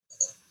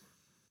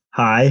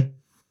Hi,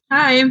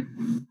 Hi,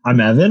 I'm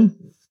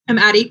Evan, I'm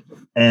Addie.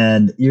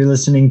 and you're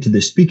listening to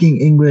the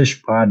Speaking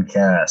English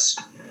podcast.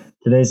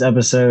 Today's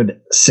episode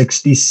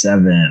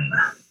 67.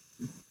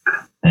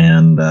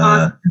 And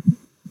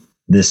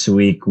this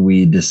week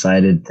we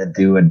decided to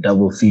do a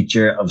double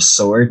feature of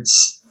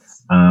sorts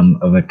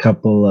of a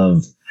couple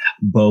of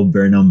Bo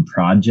Burnham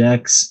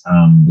projects.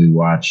 We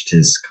watched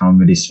his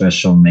comedy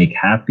special Make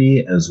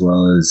Happy, as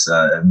well as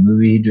a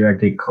movie he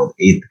directed called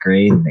Eighth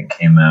Grade that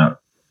came out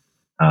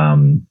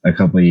a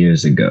couple of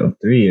years ago,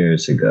 3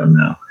 years ago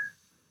now.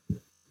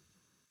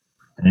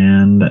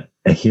 And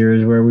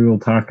here's where we will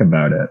talk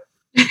about it.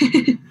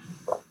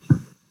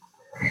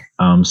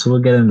 So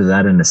we'll get into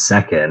that in a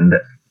second.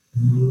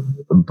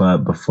 But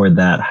before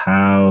that,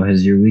 how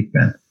has your week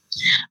been?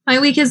 My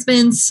week has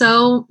been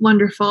so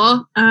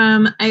wonderful.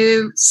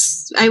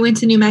 I went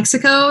to New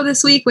Mexico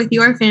this week with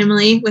your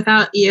family,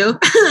 without you,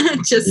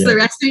 just the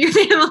rest of your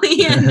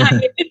family.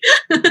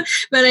 And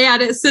but I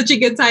had such a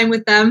good time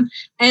with them.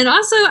 And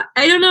also,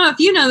 I don't know if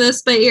you know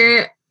this, but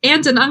your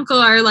aunt and uncle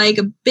are like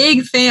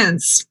big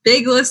fans,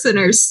 big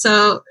listeners.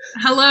 So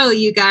hello,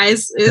 you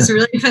guys. It was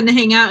really fun to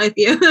hang out with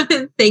you.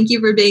 Thank you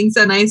for being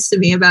so nice to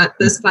me about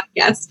this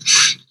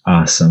podcast.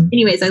 Awesome.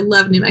 Anyways, I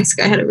love New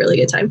Mexico. I had a really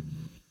good time.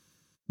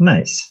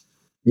 Nice.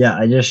 Yeah,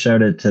 I just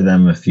showed it to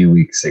them a few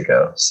weeks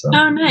ago. So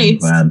oh,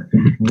 nice. I'm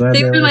glad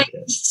they were like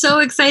so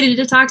excited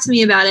to talk to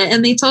me about it.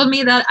 And they told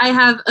me that I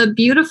have a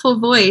beautiful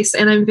voice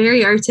and I'm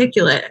very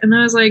articulate. And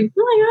I was like,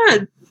 oh my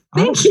God,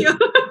 thank you.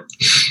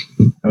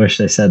 I wish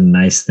they said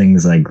nice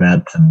things like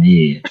that to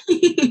me.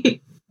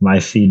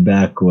 My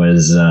feedback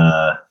was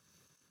I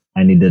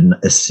need to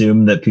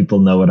assume that people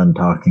know what I'm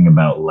talking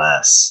about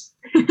less.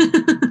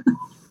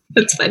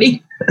 That's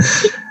funny.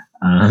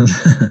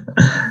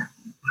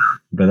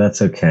 But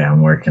that's okay.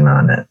 I'm working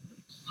on it.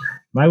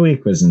 My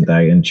week wasn't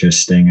that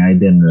interesting. I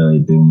didn't really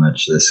do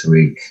much this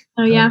week.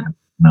 Oh, yeah?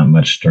 Not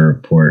much to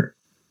report.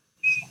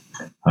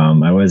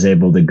 I was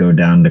able to go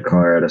down to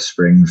Colorado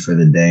Springs for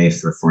the day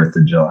for 4th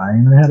of July,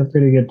 and I had a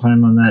pretty good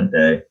time on that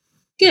day.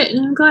 Good.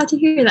 I'm glad to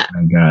hear that.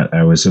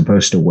 I was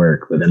supposed to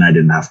work, but then I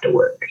didn't have to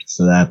work.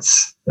 So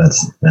that's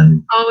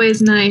been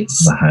always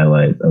nice. The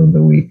highlight of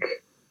the week.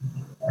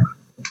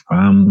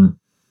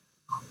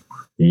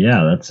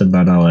 Yeah, that's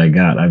about all I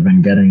got. I've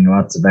been getting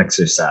lots of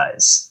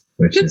exercise,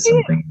 which is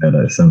something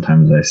that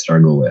sometimes I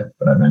struggle with,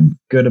 but I've been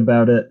good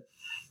about it.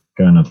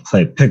 Going to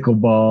play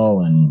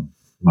pickleball and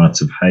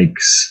lots of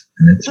hikes,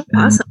 and it's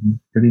been awesome.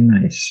 Pretty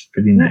nice.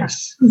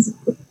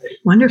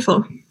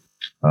 Wonderful.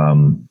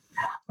 I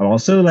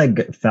also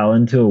fell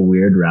into a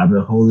weird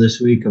rabbit hole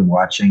this week of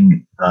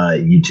watching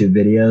YouTube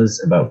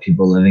videos about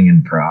people living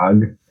in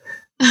Prague.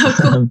 Oh,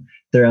 cool.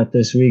 Throughout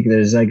this week,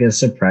 there's a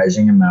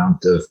surprising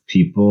amount of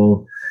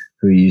people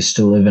who used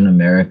to live in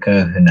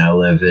America who now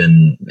live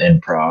in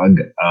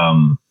Prague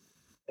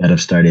that have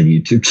started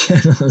YouTube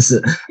channels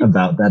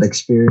about that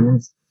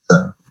experience.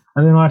 So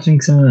I've been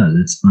watching some of those.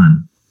 It's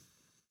fun.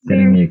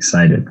 Getting me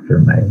excited for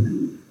my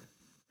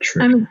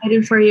trip. I'm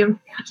excited for you.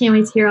 I can't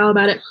wait to hear all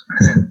about it.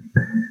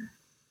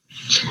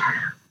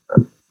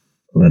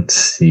 Let's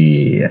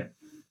see.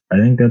 I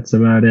think that's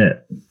about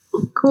it.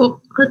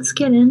 Cool. Let's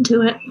get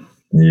into it.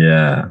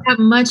 Yeah. I have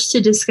much to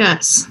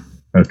discuss.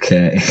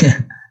 Okay.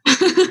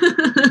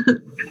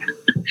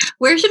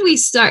 Where should we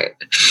start?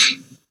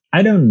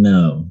 I don't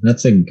know.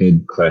 That's a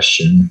good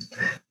question.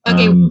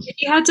 Okay, if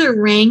you had to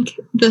rank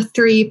the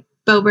 3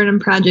 Bo Burnham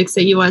projects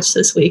that you watched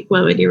this week,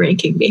 what would your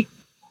ranking be?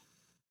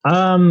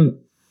 I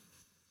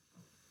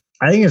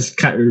think it's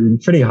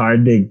pretty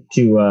hard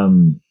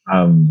to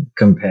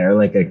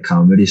compare a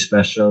comedy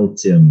special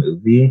to a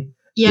movie.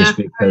 Yeah, just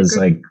because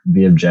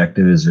the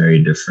objective is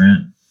very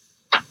different.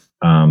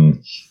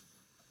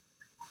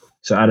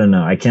 So I don't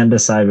know. I can't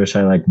decide which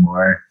I like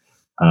more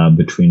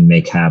between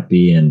Make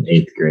Happy and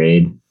Eighth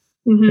Grade.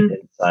 Mm-hmm.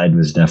 Inside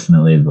was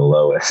definitely the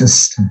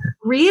lowest.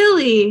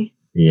 Really?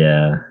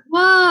 Yeah.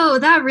 Whoa,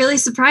 that really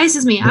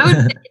surprises me. I would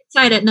put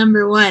Inside at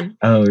number 1.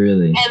 Oh,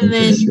 really? And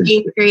then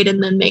Eighth Grade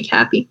and then Make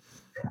Happy.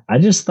 I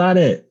just thought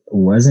it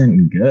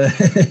wasn't good.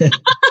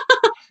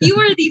 You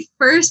were the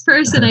first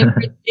person I've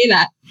heard say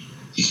that.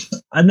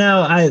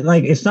 No,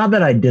 it's not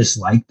that I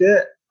disliked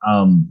it.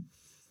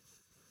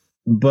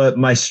 But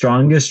my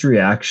strongest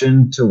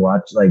reaction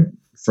to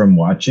from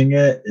watching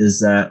it is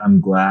that I'm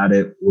glad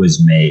it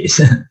was made.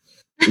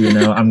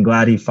 I'm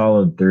glad he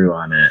followed through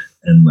on it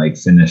and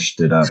finished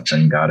it up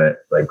and got it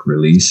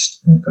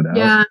released and put out.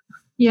 Yeah.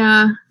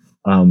 Yeah.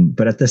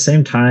 But at the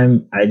same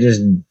time, I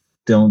just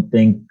don't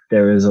think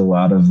there is a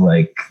lot of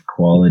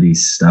quality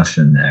stuff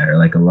in there,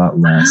 a lot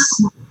less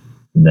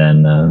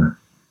than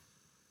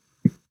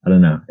I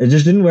don't know. It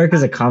just didn't work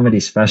as a comedy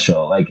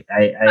special. I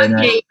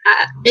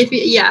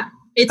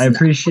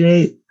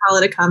appreciate call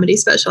it a comedy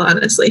special,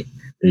 honestly.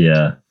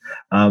 Yeah.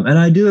 And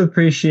I do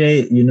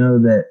appreciate,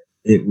 that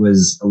it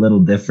was a little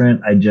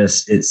different.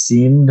 It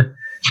seemed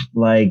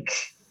I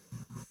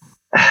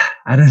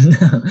don't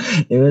know.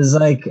 It was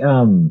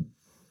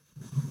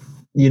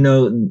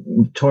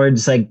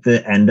towards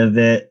the end of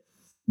it,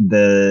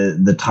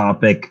 the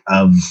topic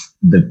of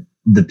the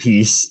the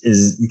piece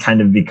is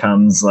kind of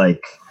becomes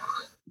like,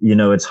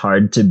 it's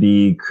hard to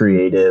be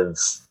creative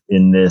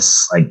in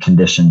this like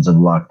conditions of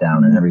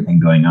lockdown and everything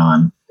going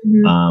on.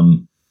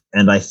 Mm-hmm.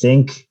 And I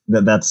think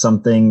that that's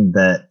something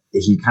that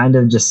he kind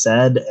of just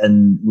said,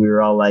 and we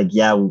were all like,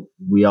 yeah,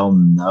 we all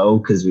know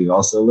because we've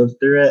also lived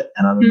through it.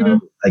 And I don't know,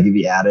 like if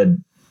he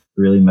added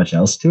really much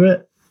else to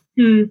it.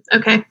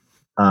 Okay.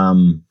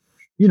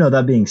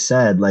 That being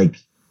said, like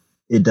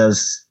it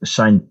does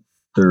shine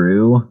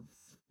through,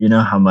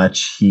 how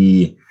much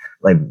he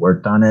like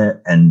worked on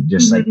it and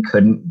just like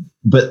couldn't,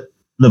 but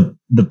the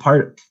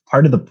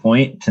part of the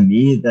point to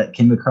me that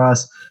came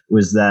across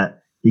was that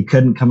he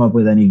couldn't come up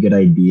with any good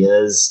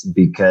ideas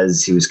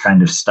because he was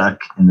kind of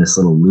stuck in this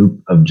little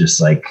loop of just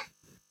like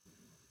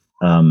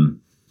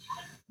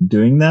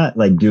doing that,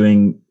 like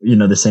doing,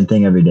 the same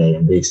thing every day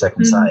and being stuck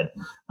inside.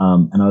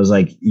 And I was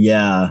like,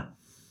 yeah,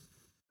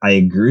 I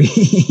agree.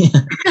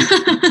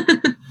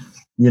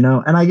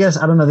 And I guess,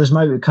 I don't know, this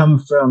might come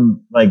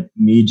from like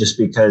me just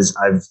because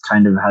I've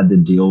kind of had to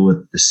deal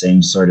with the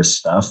same sort of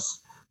stuff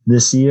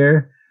this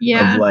year.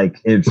 Yeah. Of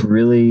like, it's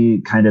really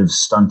kind of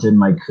stunted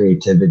my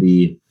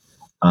creativity.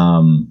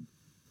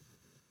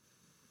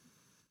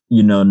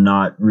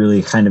 Not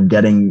really kind of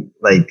getting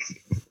like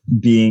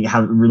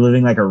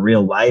living like a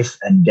real life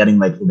and getting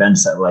like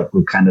events that like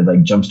would kind of like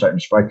jumpstart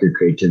and spark your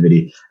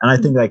creativity. And I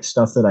think like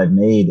stuff that I've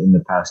made in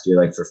the past year,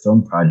 like for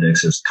film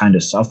projects, has kind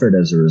of suffered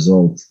as a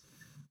result.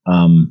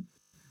 And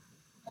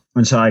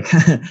so I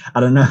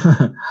don't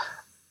know,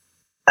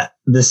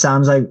 this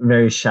sounds like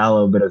very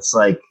shallow, but it's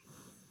like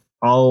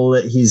all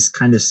that he's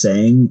kind of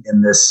saying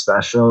in this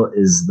special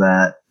is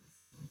that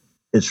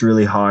it's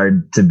really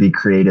hard to be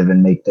creative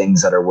and make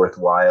things that are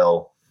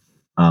worthwhile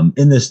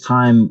in this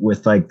time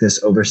with like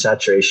this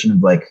oversaturation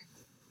of like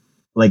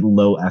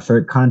low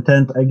effort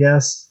content, I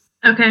guess.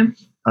 Okay.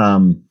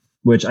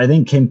 Which I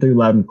think came through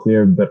loud and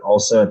clear, but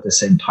also at the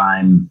same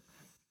time,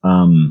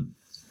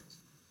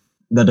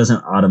 that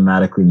doesn't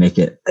automatically make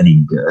it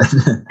any good.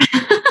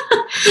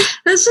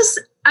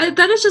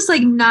 That is just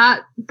like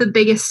not the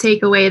biggest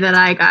takeaway that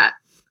I got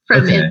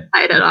from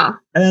Inside at all.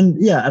 And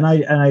yeah, and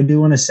I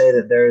do want to say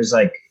that there's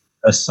like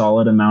a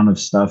solid amount of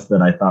stuff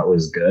that I thought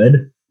was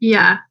good.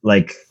 Yeah.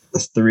 Like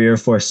 3 or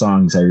 4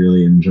 songs I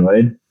really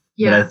enjoyed.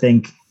 Yeah. But I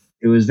think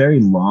it was very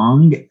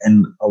long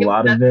and a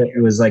lot of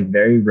it was like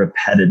very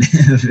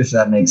repetitive, if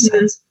that makes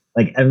sense.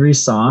 Like every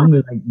song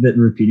was like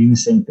repeating the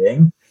same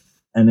thing.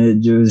 And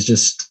it was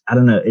just, I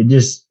don't know, it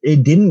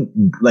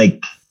didn't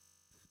like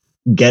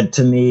get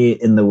to me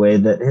in the way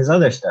that his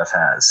other stuff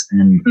has.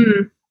 And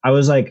I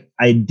was like,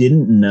 I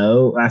didn't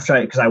know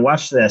because I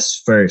watched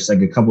this first,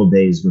 like a couple of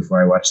days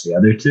before I watched the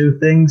other 2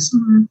 things.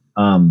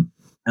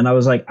 And I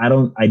was like,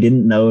 I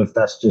didn't know if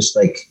that's just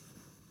like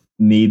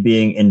me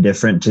being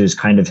indifferent to his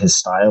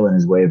style and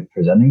his way of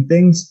presenting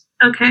things.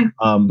 Okay.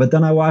 But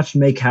then I watched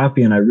Make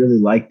Happy and I really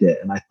liked it.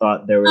 And I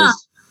thought there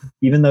was,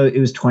 even though it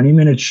was 20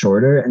 minutes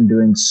shorter and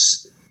doing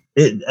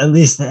it, at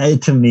least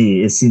to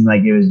me, it seemed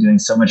like it was doing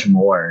so much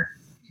more.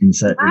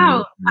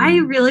 Wow, I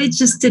really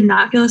just did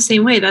not feel the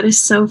same way. That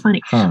is so funny.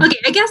 Okay,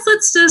 I guess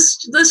let's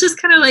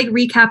just kind of like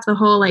recap the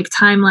whole like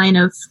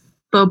timeline of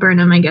Bo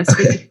Burnham, I guess,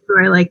 for people who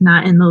are like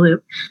not in the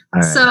loop.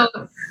 Right. So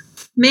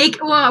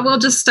we'll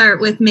just start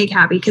with Make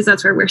Happy because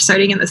that's where we're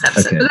starting in this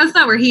episode. Okay. But that's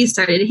not where he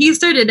started. He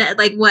started at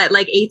like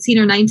 18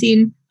 or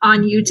 19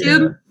 on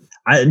YouTube.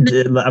 Yeah.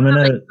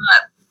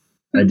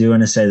 I do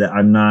want to say that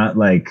I'm not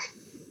like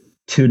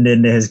tuned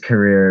into his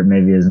career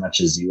maybe as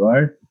much as you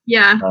are.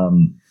 Yeah.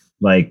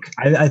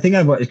 I think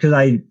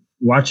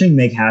watching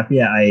Make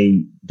Happy,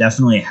 I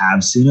definitely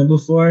have seen it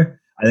before.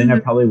 I think I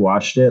probably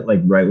watched it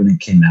like right when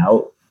it came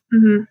out,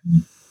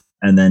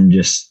 and then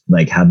just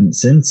like haven't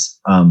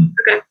since.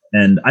 Okay.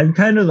 And I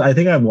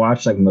think I've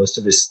watched like most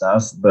of his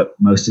stuff, but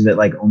most of it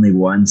like only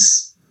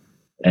once,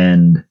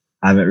 and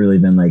I haven't really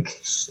been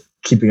like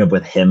keeping up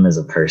with him as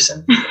a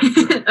person.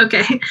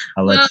 Okay.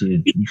 I'll let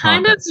you. He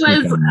kind of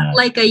was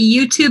like a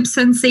YouTube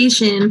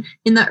sensation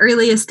in the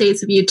earliest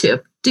days of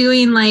YouTube,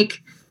 doing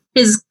like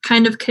his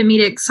kind of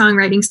comedic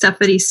songwriting stuff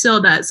that he still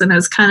does and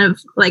has kind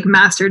of like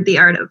mastered the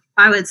art of,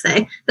 I would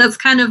say. That's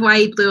kind of why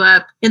he blew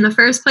up in the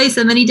first place.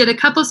 And then he did a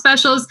couple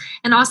specials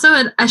and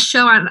also a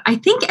show on, I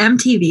think,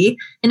 MTV,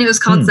 and it was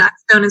called Zach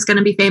Stone is Going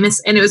to Be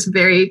Famous. And it was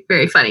very,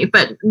 very funny,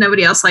 but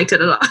nobody else liked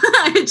it at all.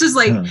 It just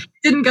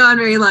didn't go on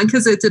very long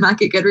because it did not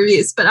get good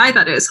reviews, but I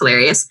thought it was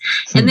hilarious.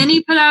 And then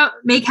he put out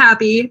Make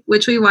Happy,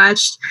 which we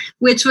watched,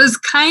 which was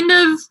kind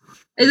of,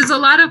 it was a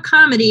lot of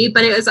comedy,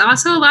 but it was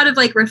also a lot of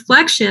like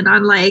reflection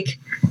on like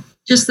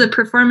just the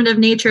performative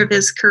nature of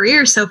his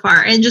career so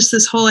far. And just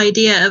this whole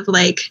idea of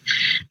like,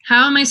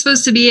 how am I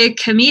supposed to be a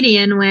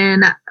comedian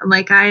when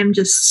like I am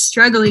just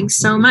struggling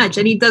so much?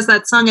 And he does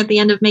that song at the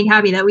end of Make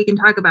Happy that we can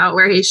talk about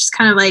where he's just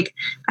kind of like,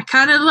 I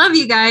kind of love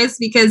you guys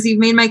because you've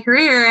made my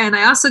career. And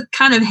I also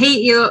kind of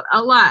hate you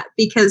a lot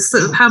because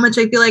of how much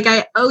I feel like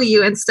I owe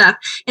you and stuff.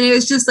 And it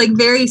was just like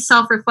very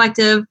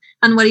self-reflective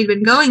on what he'd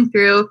been going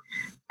through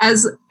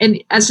as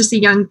just a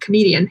young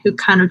comedian who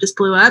kind of just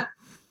blew up.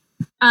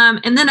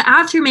 And then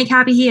after Make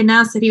Happy, he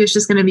announced that he was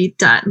just going to be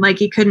done. Like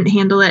he couldn't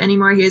handle it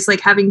anymore. He was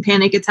like having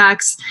panic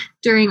attacks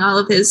during all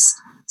of his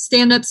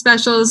stand-up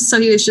specials. So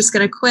he was just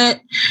going to quit.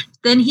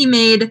 Then he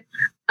made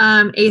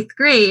 8th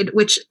Grade,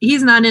 which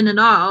he's not in at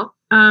all.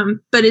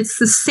 But it's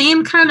the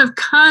same kind of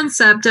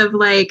concept of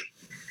like,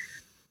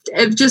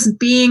 of just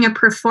being a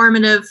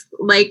performative,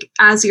 like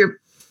as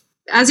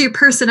a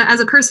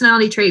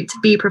personality trait to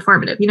be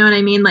performative. You know what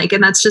I mean? Like,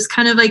 and that's just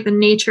kind of like the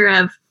nature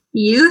of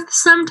youth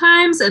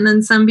sometimes. And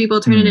then some people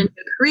turn it into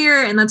a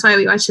career. And that's why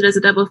we watched it as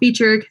a double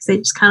feature, because they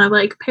just kind of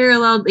like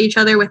paralleled each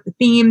other with the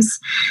themes.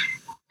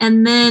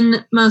 And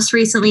then most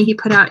recently he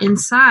put out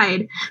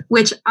Inside,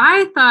 which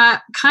I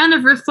thought kind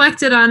of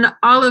reflected on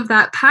all of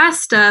that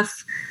past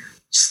stuff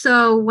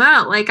so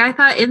well. Like I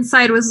thought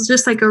Inside was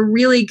just like a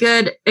really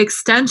good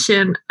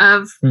extension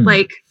of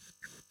like,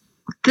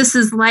 this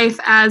is life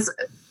as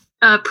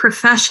a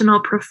professional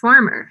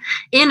performer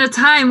in a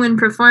time when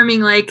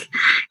performing like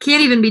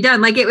can't even be done.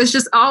 Like it was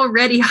just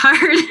already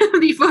hard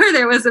before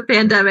there was a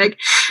pandemic.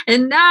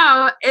 And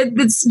now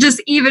it's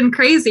just even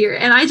crazier.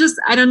 And I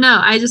don't know.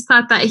 I just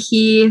thought that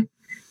he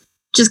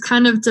just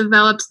kind of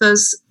developed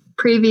those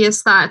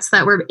previous thoughts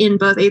that were in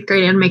both 8th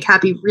Grade and Make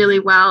Happy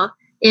really well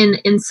in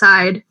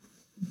Inside.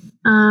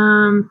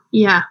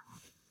 Yeah.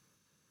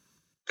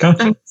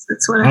 Gotcha.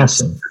 That's what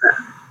awesome.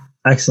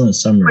 Excellent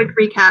summary.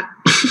 Quick recap.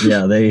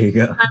 Yeah, there you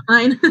go.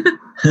 Timeline.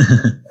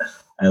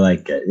 I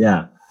like it.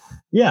 Yeah.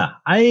 Yeah,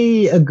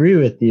 I agree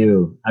with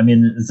you. I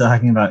mean,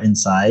 talking about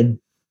Inside,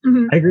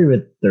 I agree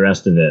with the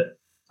rest of it.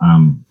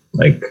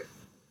 Like,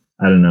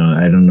 I don't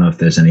know if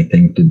there's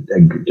anything to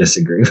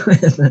disagree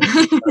with.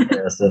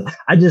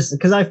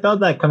 Because I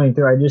felt that coming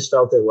through. I just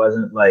felt it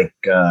wasn't like,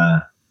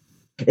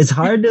 it's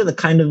hard to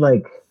kind of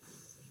like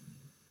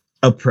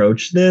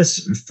approach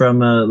this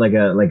from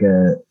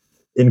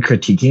in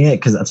critiquing it,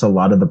 because that's a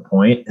lot of the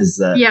point is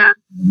that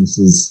this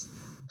is,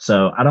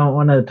 so I don't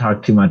want to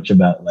talk too much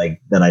about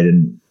like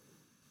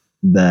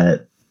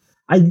that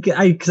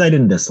because I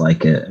didn't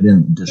dislike it. I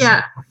didn't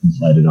dislike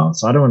Inside at all.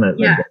 So I don't want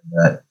to get into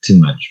that too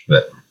much,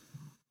 but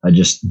I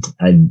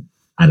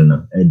don't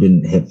know. It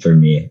didn't hit for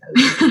me.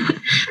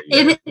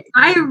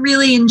 I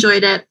really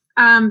enjoyed it.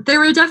 There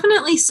were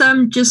definitely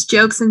some just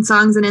jokes and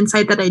songs and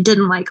Inside that I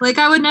didn't like. Like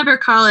I would never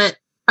call it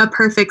a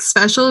perfect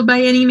special by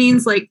any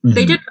means. Like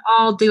they didn't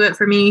all do it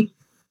for me.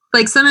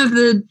 Like some of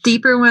the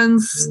deeper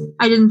ones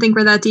I didn't think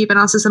were that deep, and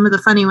also some of the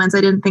funny ones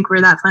I didn't think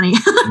were that funny.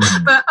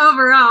 But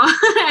overall,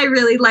 I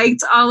really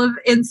liked all of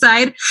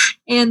Inside.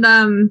 And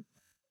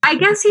I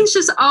guess he's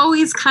just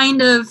always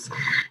kind of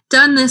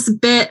done this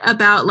bit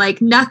about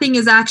like nothing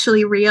is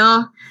actually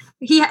real.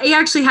 He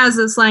actually has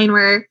this line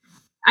where,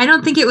 I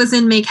don't think it was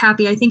in Make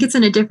Happy, I think it's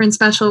in a different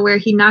special, where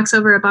he knocks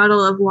over a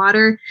bottle of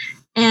water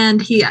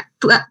and he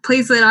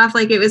plays it off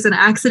like it was an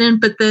accident,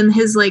 but then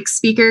his like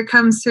speaker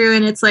comes through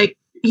and it's like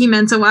he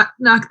meant to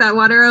knock that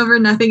water over.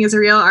 Nothing is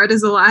real, art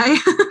is a lie.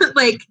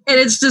 Like, and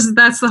it's just,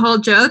 that's the whole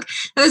joke.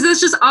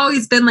 That's just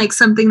always been like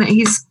something that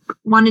he's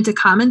wanted to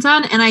comment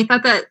on. And I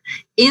thought that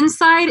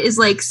Inside is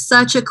like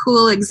such a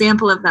cool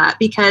example of that,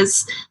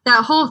 because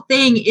that whole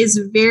thing is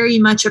very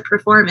much a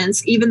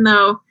performance, even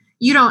though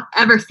you don't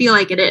ever feel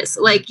like it is.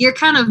 Like you're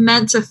kind of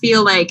meant to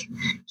feel like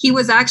he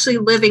was actually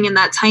living in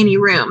that tiny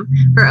room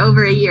for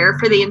over a year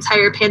for the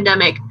entire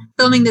pandemic,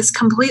 filming this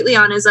completely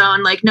on his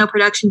own, like no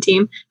production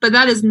team. But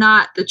that is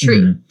not the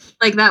truth.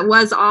 Like that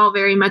was all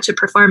very much a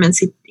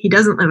performance. He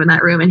doesn't live in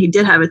that room, and he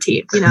did have a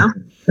team, you know?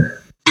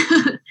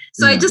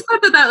 So I just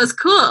thought that was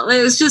cool.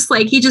 It was just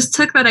like, he just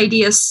took that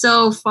idea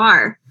so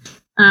far.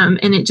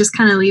 And it just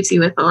kind of leaves you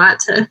with a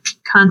lot to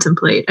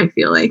contemplate, I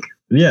feel like.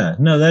 Yeah,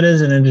 no, that is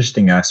an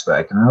interesting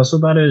aspect. And I also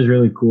thought it was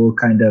really cool,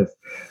 kind of,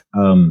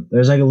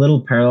 there's like a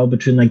little parallel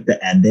between like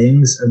the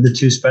endings of the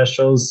two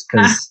specials.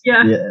 Because, you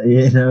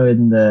know,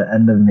 in the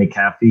end of Make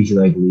Happy, he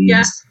like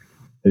leaves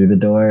through the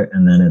door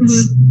and then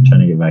it's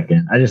trying to get back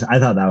in. I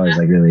thought that was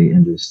like really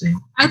interesting.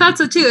 I thought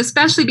so too,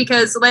 especially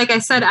because like I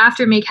said,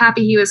 after Make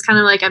Happy, he was kind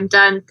of like, I'm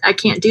done. I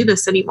can't do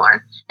this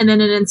anymore. And then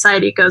in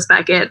Inside, he goes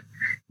back in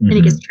and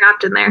he gets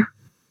trapped in there.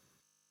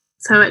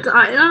 So I don't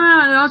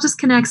know, it all just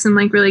connects in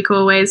like really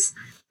cool ways.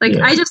 Like,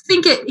 I just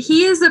think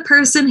he is a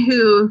person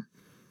who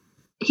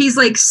he's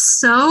like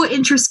so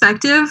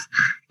introspective,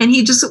 and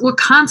he just will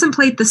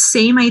contemplate the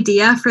same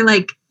idea for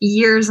like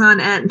years on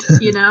end,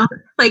 you know,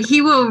 like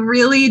he will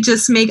really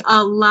just make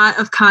a lot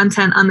of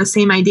content on the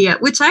same idea,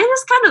 which I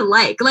just kind of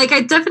like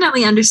I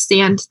definitely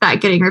understand that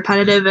getting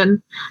repetitive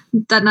and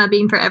that not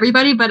being for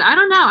everybody, but I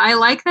don't know. I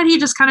like that he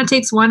just kind of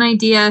takes one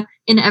idea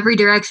in every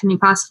direction he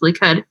possibly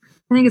could.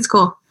 I think it's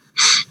cool.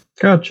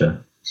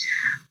 Gotcha.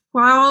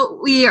 While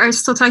we are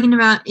still talking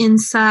about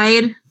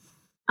Inside,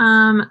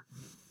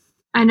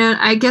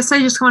 I guess I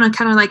just want to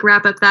kind of like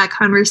wrap up that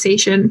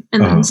conversation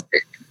and then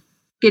start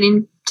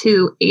getting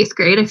to 8th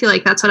Grade. I feel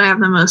like that's what I have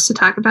the most to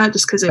talk about,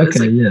 just because it was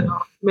like a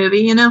movie,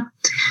 you know?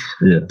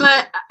 Yeah.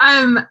 But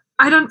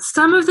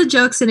some of the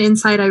jokes in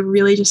Inside I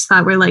really just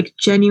thought were like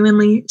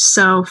genuinely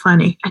so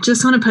funny. I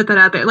just want to put that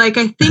out there. Like,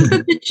 I think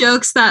that the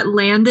jokes that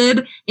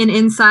landed in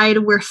Inside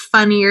were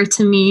funnier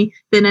to me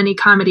than any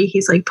comedy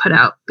he's like put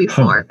out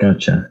before. Oh,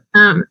 gotcha.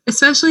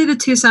 Especially the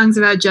 2 songs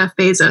about Jeff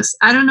Bezos.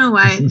 I don't know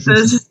why.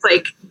 Those just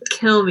like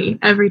kill me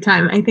every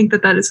time. I think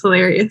that is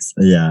hilarious.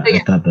 Yeah, I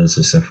thought those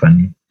were so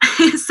funny.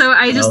 So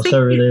I just think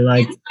really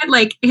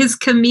like his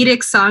comedic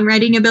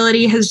songwriting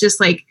ability has just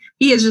like,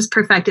 he has just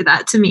perfected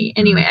that to me.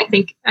 Anyway, I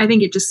think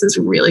it just is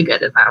really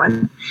good at that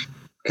one.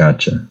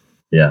 Gotcha.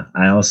 Yeah.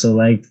 I also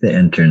liked the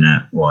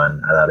internet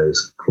one. I thought it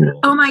was cool.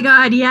 Oh my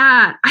God.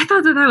 Yeah. I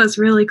thought that was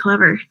really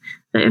clever.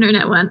 The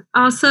internet one.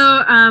 Also,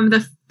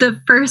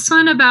 the first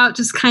one about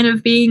just kind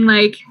of being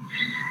like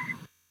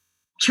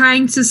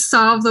trying to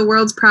solve the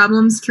world's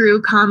problems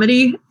through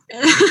comedy.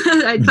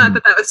 I thought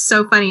that was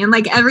so funny. And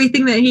like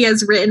everything that he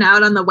has written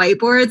out on the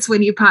whiteboards,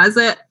 when you pause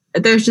it,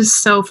 they're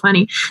just so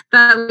funny.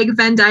 That like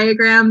Venn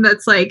diagram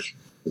that's like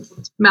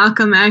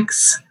Malcolm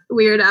X,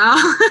 Weird Al.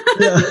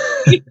 Yeah.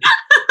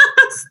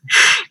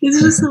 He's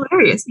just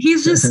hilarious.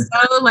 He's just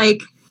so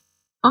like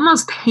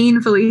almost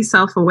painfully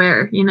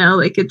self-aware, you know,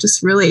 like it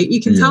just really,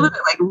 you can tell that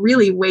it like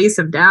really weighs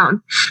him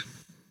down.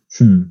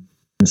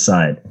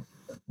 Inside.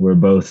 We're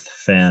both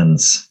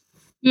fans.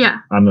 Yeah.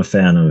 I'm a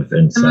fan of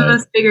Inside. Some of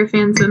us bigger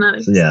fans than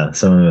others. Yeah,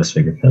 some of us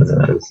bigger fans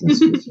than others.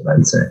 That's what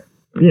I'd say.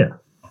 Yeah.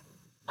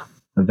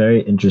 A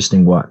very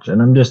interesting watch.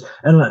 And I'm just,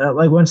 and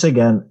like, once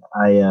again,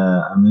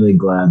 I'm really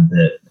glad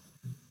that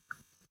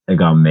it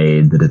got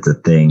made, that it's a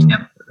thing. Yep.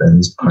 That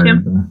is part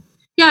of the...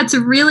 Yeah, it's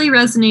really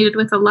resonated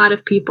with a lot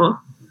of people,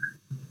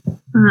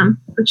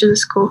 which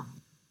is cool.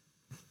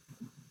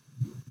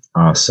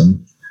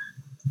 Awesome.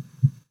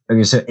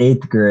 Okay, so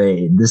 8th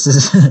grade. This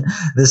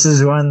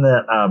is one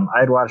that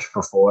I'd watched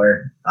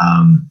before,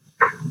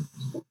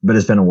 but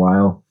it's been a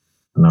while,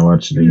 and I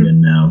watched it again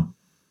now.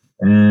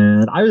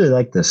 And I really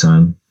like this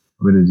one.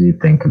 What did you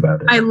think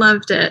about it? I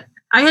loved it.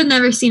 I had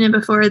never seen it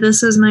before.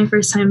 This was my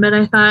first time, but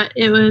I thought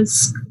it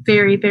was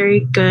very, very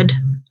good.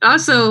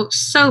 Also,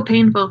 so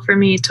painful for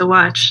me to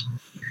watch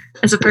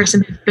as a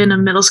person who's been a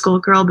middle school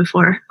girl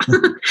before.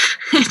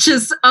 It's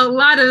just a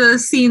lot of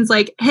those scenes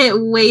like hit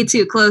way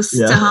too close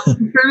to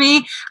home for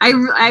me.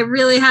 I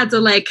really had to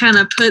like kind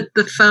of put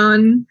the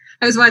phone.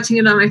 I was watching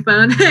it on my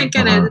phone. I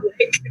kind of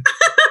like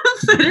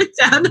put it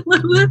down a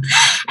little bit.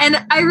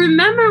 And I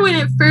remember when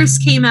it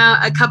first came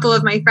out, a couple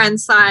of my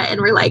friends saw it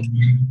and were like,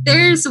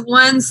 there's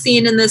one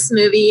scene in this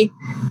movie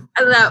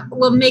that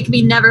will make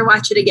me never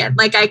watch it again.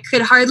 Like I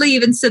could hardly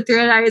even sit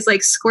through it. I was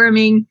like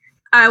squirming.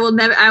 I will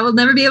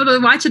never be able to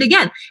watch it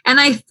again.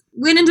 And I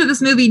went into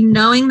this movie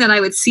knowing that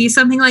I would see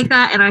something like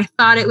that. And I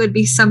thought it would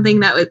be something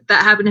that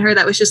happened to her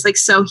that was just like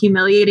so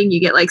humiliating. You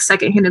get like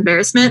secondhand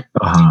embarrassment.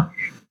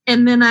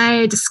 And then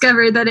I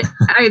discovered that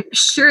I'm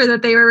sure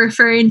that they were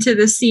referring to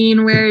the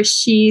scene where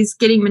she's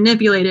getting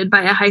manipulated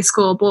by a high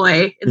school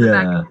boy in the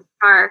back of the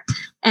car.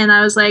 And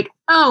I was like,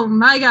 oh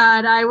my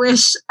God, I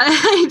wish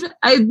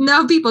I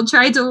know people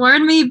tried to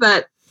warn me,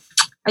 but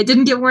I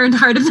didn't get warned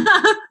hard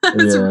enough. It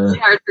was really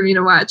hard for me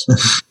to watch.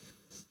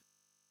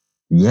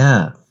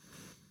 Yeah.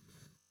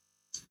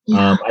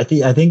 I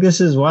think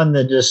this is one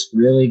that just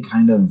really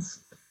kind of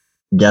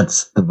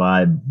gets the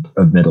vibe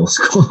of middle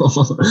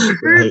school.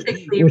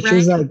 Perfectly, which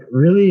is like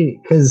really,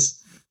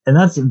 and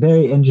that's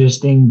very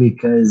interesting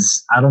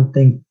because I don't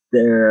think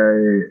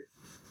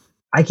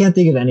I can't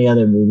think of any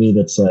other movie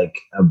that's like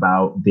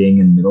about being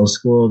in middle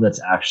school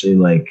that's actually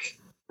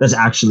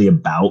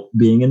about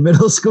being in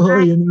middle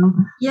school, you know?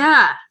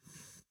 Yeah.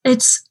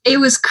 It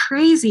was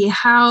crazy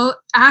how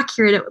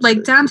accurate it,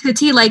 like down to the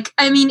T. Like,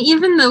 I mean,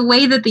 even the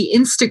way that the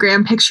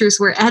Instagram pictures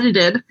were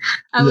edited,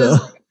 I was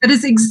like, that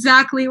is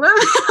exactly what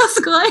middle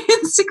school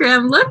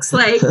Instagram looks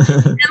like.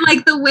 And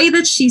like the way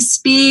that she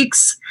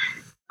speaks,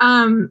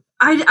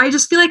 I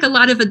just feel like a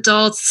lot of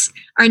adults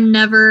are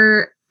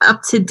never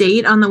up to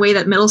date on the way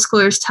that middle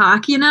schoolers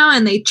talk, you know,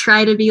 and they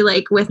try to be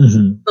like with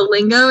the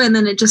lingo, and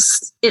then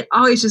it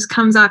always just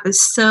comes off as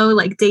so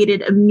like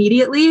dated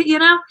immediately, you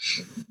know.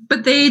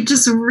 But they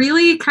just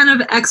really kind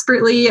of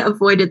expertly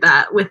avoided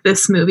that with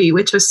this movie,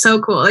 which was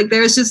so cool. Like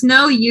there was just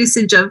no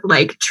usage of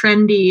like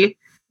trendy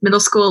middle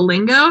school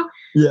lingo.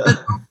 Yeah.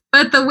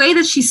 But the way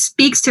that she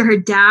speaks to her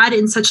dad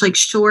in such like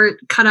short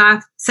cut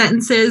off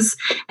sentences,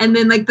 and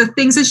then like the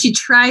things that she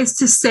tries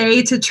to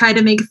say to try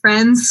to make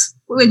friends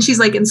when she's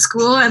like in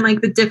school, and like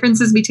the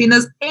differences between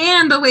those,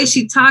 and the way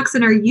she talks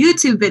in her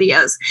YouTube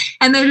videos,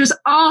 and they're just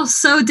all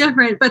so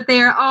different, but they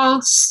are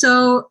all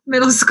so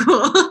middle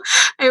school.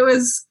 It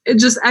was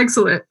just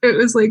excellent. It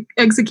was like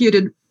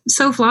executed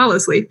so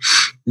flawlessly.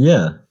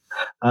 Yeah.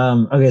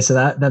 Okay. So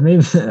that made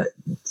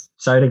me,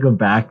 sorry to go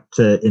back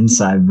to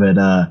Inside, but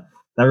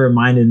that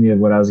reminded me of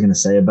what I was going to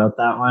say about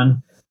that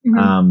one.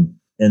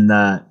 In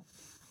that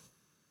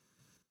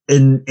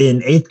in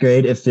 8th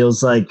grade, it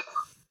feels like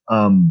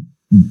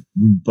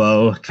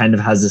Bo kind of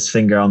has this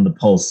finger on the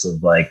pulse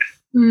of like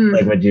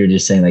what you were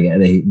just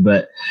saying,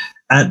 but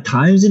at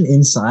times in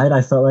Inside,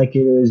 I felt like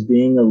it was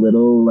being a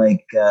little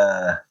like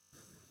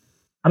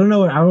I don't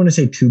know. I don't want to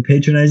say too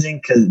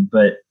patronizing,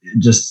 but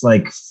just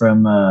like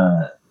from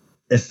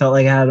it felt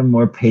like I had a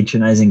more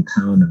patronizing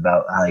tone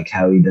about like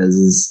how he does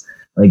his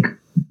like,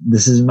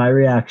 this is my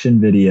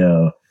reaction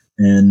video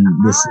and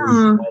this is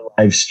my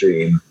live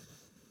stream.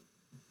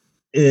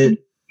 It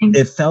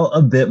felt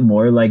a bit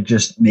more like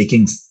just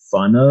making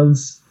fun of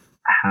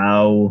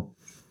how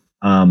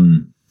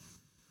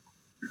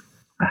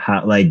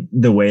like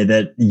the way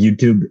that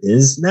YouTube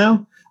is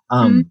now.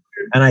 And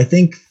I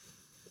think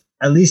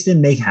at least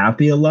in Make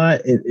Happy a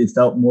lot, it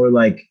felt more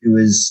like it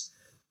was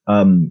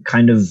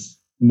kind of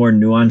more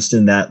nuanced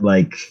in that,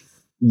 like,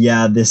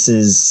 yeah, this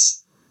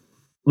is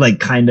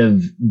like kind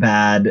of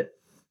bad,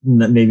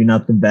 maybe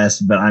not the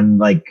best, but I'm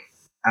like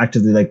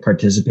actively like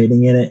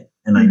participating in it.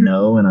 And I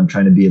know, and I'm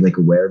trying to be like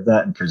aware of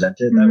that and present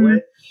it that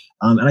way.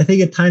 And I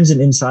think at times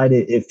in Inside,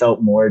 it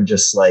felt more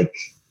just like,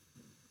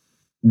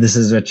 this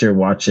is what you're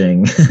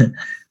watching.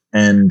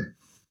 And,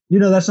 you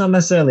know, that's not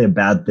necessarily a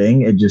bad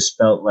thing. It just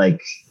felt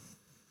like,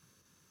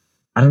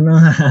 I don't know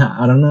if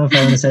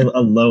I want to say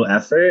a low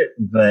effort,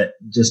 but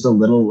just a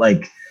little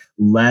like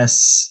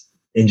less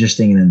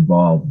interesting and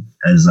involved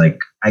as like,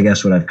 I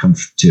guess what I've come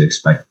to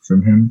expect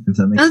from him, if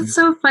that makes sense. That's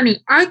so funny.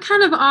 I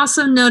kind of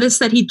also noticed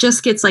that he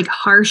just gets like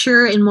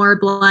harsher and more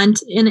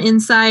blunt in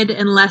Inside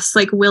and less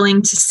like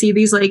willing to see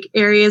these like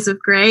areas of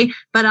gray.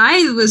 But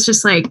I was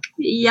just like,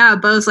 yeah,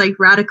 Bo's like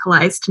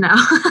radicalized now.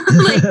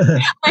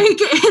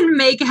 like in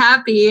Make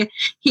Happy,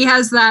 he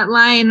has that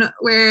line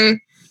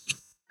where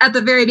at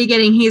the very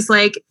beginning, he's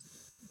like,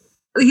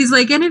 and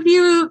if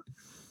you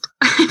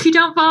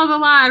don't follow the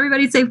law,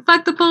 everybody say,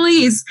 fuck the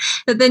police.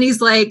 But then he's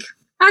like,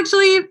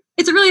 actually,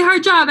 it's a really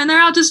hard job and they're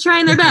all just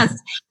trying their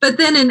best. But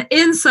then in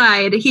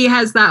Inside, he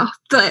has that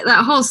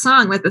whole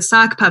song with the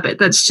sock puppet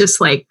that's just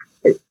like,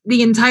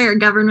 the entire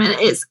government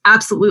is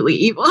absolutely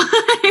evil.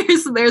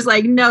 there's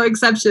like no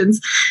exceptions.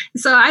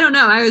 So I don't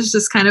know. I was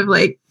just kind of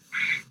like,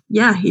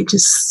 yeah,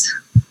 he's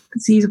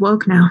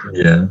woke now.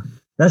 Yeah.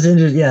 That's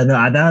interesting. Yeah, no,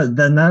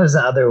 that was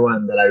the other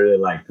one that I really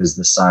liked, was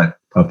the sock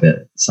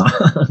puppet song.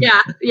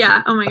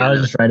 Yeah. Oh my God. I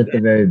was just right at the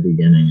very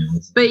beginning.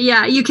 But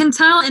yeah, you can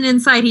tell in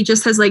Inside he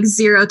just has like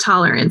zero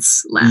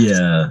tolerance left.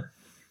 Yeah.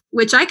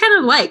 Which I kind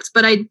of liked,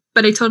 but I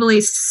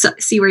totally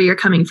see where you're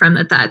coming from,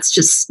 that's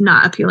just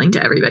not appealing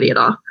to everybody at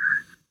all.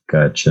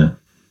 Gotcha.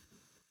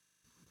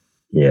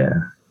 Yeah.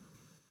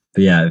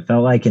 But yeah, it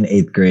felt like in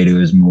 8th grade it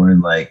was more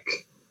like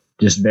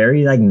just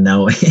very like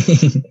knowing.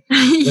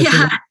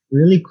 Yeah.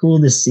 Really cool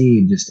to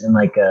see just in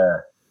like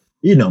a,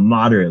 you know,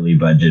 moderately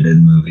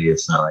budgeted movie.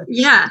 It's not like,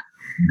 yeah,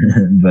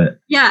 but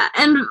yeah.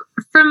 And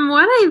from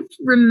what I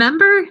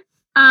remember,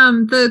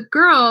 the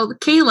girl,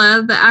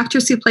 Kayla, the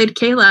actress who played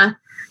Kayla,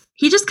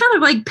 he just kind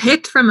of like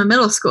picked from a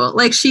middle school.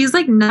 Like she's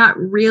like not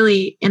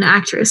really an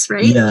actress,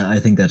 right? Yeah, I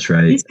think that's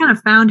right. He's kind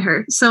of found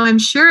her. So I'm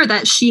sure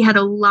that she had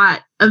a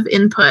lot of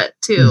input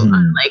too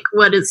on like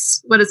what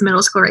is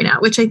middle school right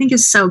now, which I think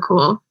is so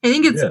cool.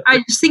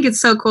 I just think it's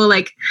so cool.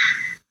 Like,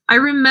 I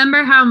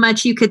remember how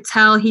much you could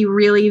tell he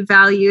really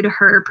valued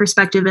her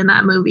perspective in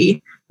that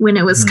movie when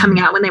it was coming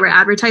out, when they were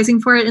advertising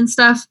for it and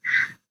stuff.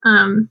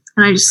 And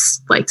I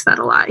just liked that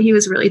a lot. He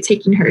was really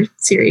taking her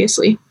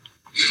seriously.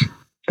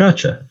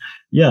 Gotcha.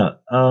 Yeah.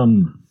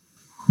 Oh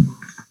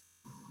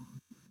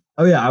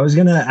yeah, I was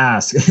gonna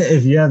ask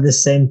if you have the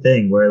same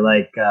thing where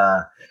like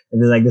if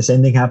like the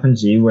same thing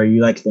happens to you where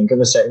you like think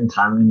of a certain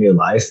time in your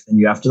life and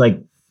you have to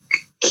like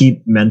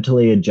keep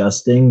mentally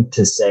adjusting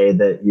to say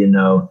that, you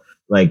know,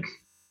 like,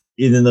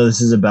 even though this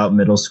is about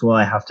middle school,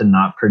 I have to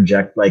not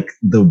project like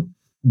the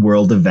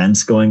world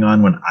events going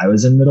on when I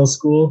was in middle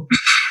school,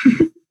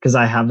 because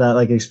I have that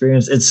like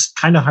experience. It's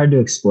kind of hard to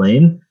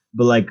explain,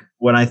 but like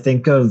when I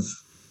think of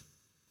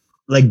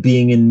like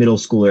being in middle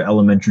school or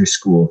elementary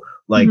school,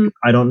 like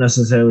I don't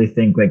necessarily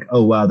think like,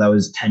 oh wow, that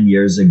was 10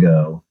 years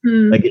ago.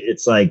 Like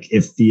it's like,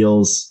 it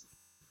feels,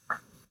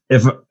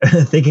 if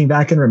thinking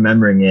back and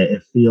remembering it,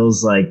 it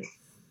feels like,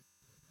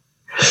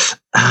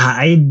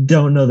 I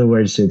don't know the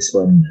words to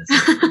explain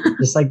this.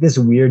 Just like this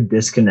weird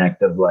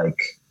disconnect of like,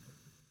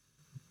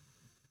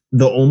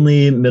 the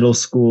only middle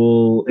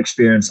school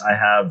experience I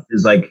have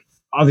is like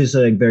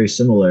obviously like very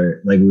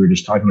similar, like we were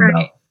just talking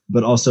about,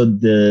 but also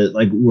the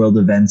like world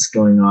events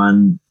going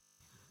on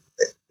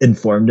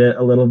informed it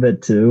a little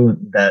bit too,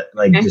 that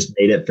like just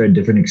made it for a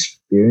different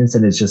experience.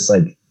 And it's just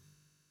like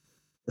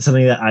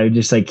something that I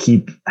just like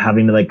keep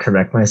having to like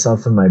correct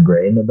myself in my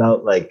brain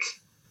about, like,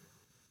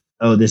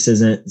 oh, this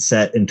isn't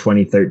set in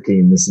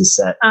 2013. This is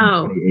set in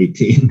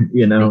 2018,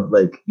 you know,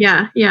 like,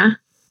 yeah.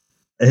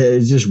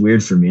 It's just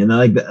weird for me. And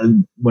I like,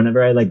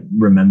 whenever I like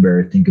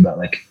remember, think about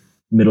like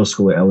middle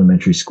school or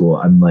elementary school,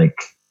 I'm like,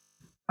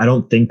 I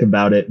don't think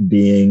about it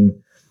being,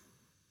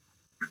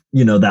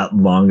 you know, that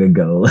long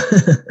ago.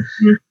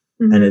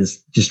 And it's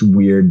just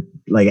weird.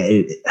 Like,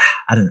 I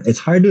don't know. It's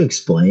hard to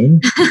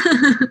explain.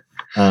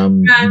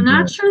 I'm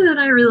not sure that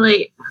I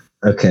relate.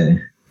 Okay.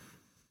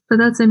 But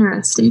that's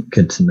interesting.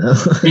 Good to know.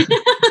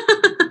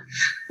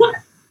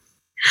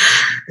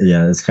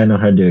 Yeah, it's kind of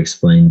hard to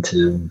explain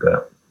too,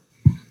 but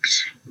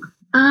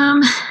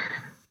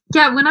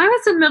Yeah, when I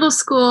was in middle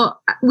school,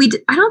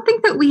 I don't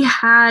think that we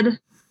had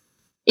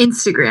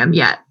Instagram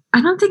yet.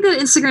 I don't think that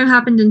Instagram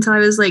happened until I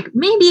was like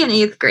maybe in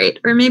 8th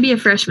grade or maybe a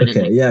freshman.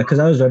 Okay, yeah, because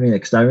I was wondering,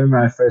 because I remember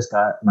I first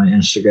got my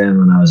Instagram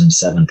when I was in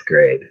 7th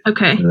grade.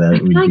 Okay, So I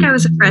feel like I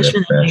was a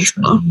freshman in high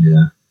school.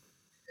 Yeah,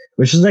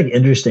 which is like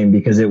interesting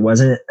because it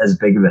wasn't as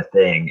big of a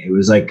thing. It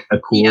was like a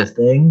cool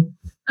thing,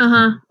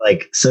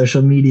 like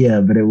social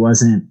media, but it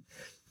wasn't.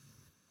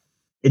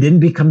 It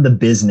didn't become the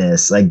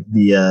business like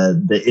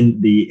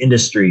the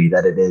industry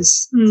that it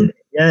is today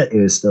yet. It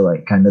was still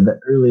like kind of the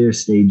earlier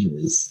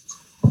stages.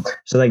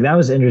 So like that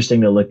was interesting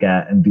to look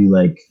at and be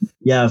like,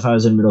 yeah, if I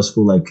was in middle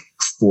school like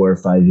 4 or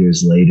 5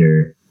 years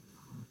later,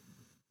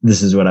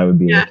 this is what I would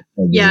be. Yeah.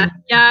 Yeah.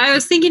 I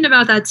was thinking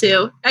about that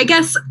too. I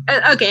guess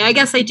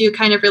I do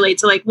kind of relate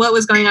to like what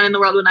was going on in the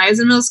world when I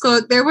was in middle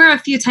school. There were a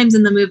few times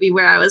in the movie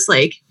where I was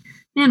like,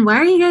 man, why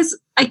are you guys,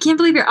 I can't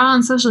believe you're all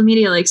on social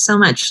media like so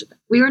much.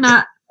 We were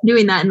not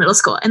doing that in middle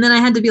school. And then I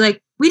had to be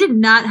like, we did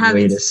not have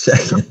Wait a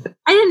second.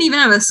 I didn't even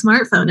have a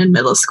smartphone in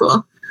middle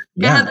school.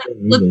 Yeah, I had like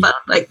a flip phone.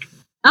 Like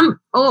I'm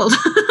old.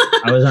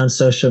 I was on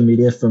social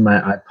media for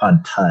my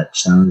iPod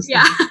Touch.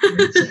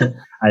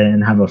 I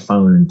didn't have a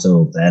phone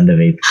until the end of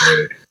 8th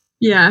grade.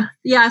 Yeah.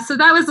 Yeah. So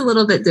that was a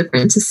little bit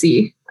different to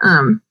see.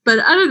 But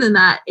other than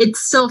that, it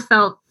still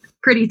felt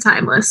pretty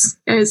timeless.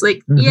 I was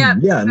like, no,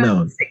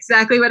 that's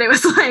exactly what it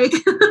was like.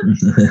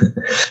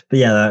 But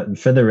yeah,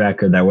 for the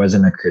record, that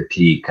wasn't a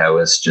critique. I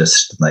was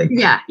just like,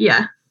 yeah.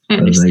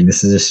 I was like,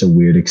 this is just a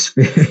weird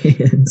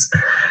experience.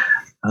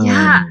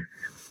 Yeah.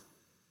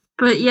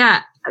 But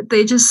yeah,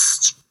 they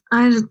just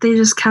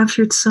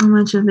captured so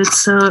much of it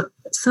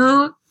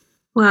so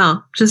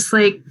well. Just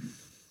like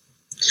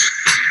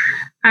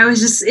I was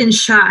just in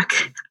shock.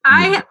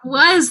 I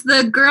was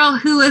the girl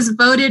who was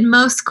voted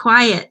most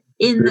quiet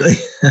in the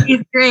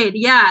 8th grade.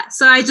 Yeah.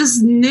 So I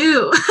just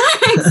knew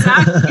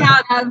exactly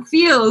how that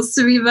feels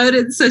to be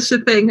voted such a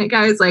thing. Like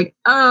I was like,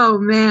 oh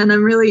man,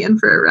 I'm really in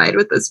for a ride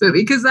with this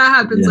movie. Cause that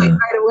happens like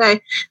right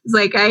away. It's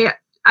like,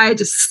 I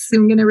just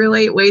am going to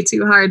relate way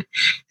too hard.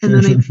 And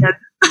then I did.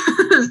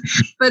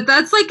 But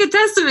that's like a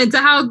testament to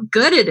how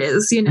good it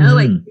is, you know,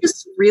 like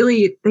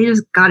they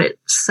just got it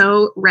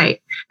so right.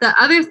 The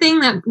other thing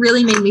that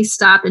really made me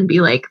stop and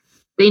be like,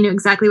 they knew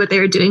exactly what they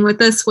were doing with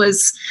this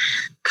was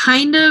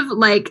kind of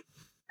like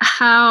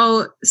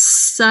how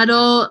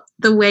subtle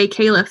the way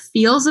Kayla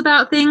feels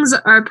about things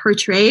are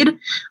portrayed.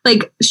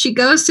 Like she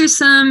goes through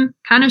some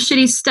kind of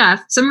shitty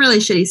stuff, some really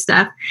shitty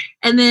stuff.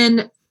 And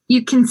then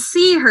you can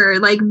see her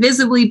like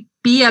visibly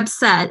be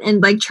upset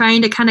and like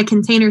trying to kind of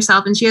contain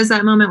herself. And she has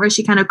that moment where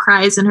she kind of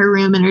cries in her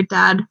room and her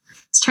dad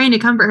is trying to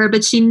comfort her,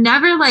 but she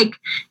never like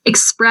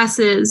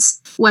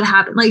expresses what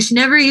happened. Like she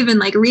never even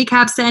like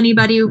recaps to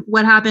anybody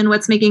what happened,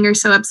 what's making her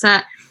so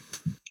upset.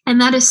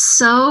 And that is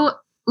so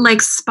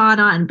like spot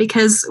on,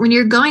 because when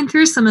you're going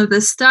through some of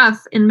this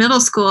stuff in middle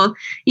school,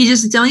 you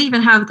just don't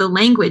even have the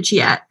language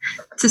yet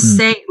to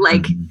say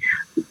like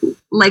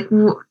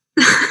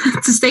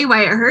to say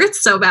why it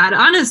hurts so bad,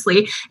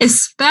 honestly,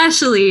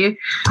 especially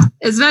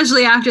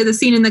after the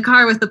scene in the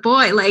car with the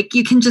boy. Like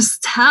you can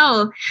just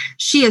tell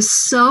she is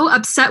so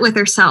upset with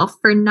herself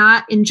for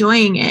not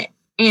enjoying it,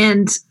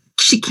 and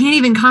she can't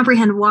even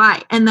comprehend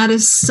why. And that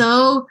is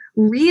so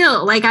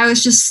real. Like I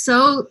was just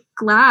so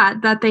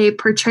glad that they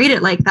portrayed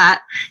it like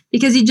that,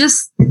 because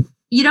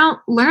you don't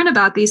learn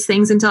about these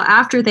things until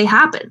after they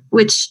happen,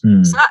 which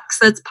sucks.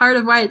 That's part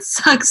of why it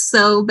sucks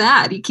so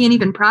bad. You can't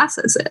even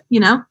process it, you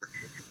know?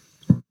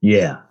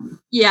 Yeah.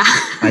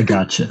 I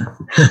gotcha.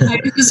 I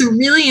was just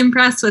really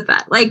impressed with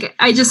that. Like,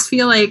 I just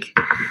feel like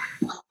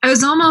I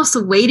was almost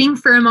waiting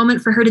for a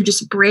moment for her to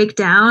just break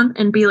down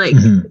and be like,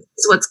 this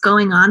is what's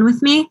going on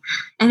with me.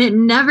 And it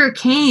never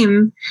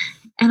came.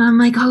 And I'm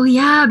like, oh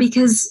yeah,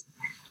 because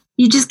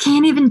you just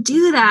can't even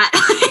do that.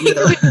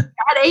 At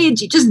that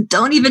age, you just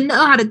don't even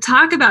know how to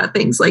talk about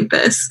things like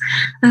this.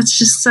 That's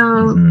just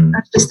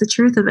that's just the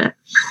truth of it.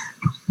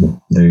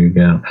 There you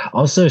go.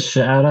 Also,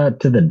 shout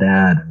out to the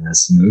dad in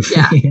this movie.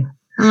 Yeah.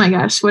 Oh my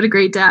gosh, what a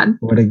great dad.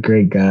 What a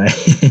great guy.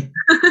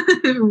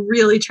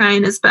 Really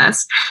trying his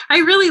best. I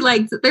really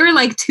liked, there were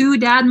like 2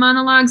 dad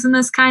monologues in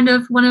this kind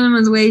of, one of them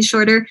was way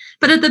shorter,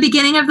 but at the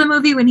beginning of the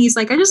movie when he's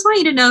like, I just want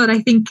you to know that I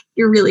think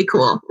you're really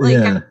cool.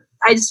 Like,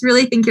 I just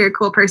really think you're a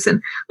cool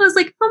person. I was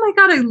like, oh my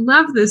God, I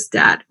love this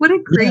dad. What a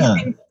great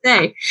thing to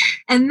say.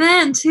 And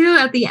then too,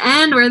 at the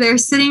end where they're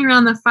sitting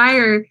around the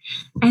fire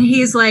and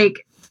he's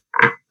like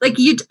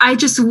I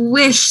just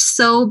wish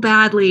so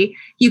badly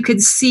you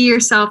could see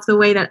yourself the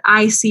way that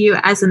I see you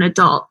as an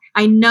adult.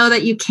 I know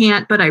that you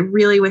can't, but I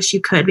really wish you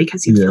could,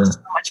 because you feel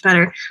so much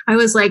better. I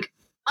was like,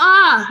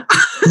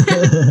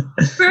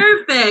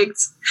 perfect.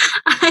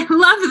 I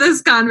love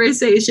this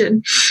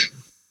conversation.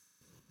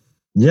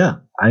 Yeah,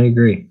 I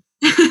agree.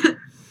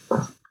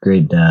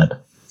 Great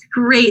dad.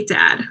 Great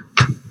dad.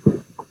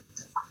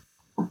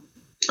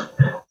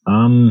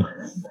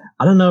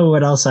 I don't know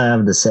what else I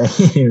have to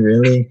say,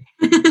 really.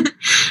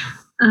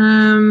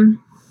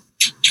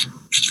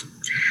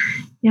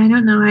 Yeah, I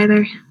don't know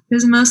either. It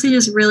was mostly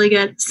just really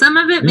good. Some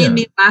of it made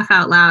me laugh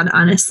out loud,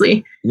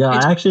 honestly. Yeah,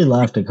 I actually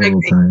laughed a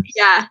couple times.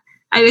 Yeah.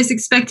 I was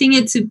expecting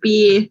it to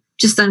be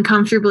just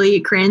uncomfortably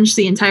cringe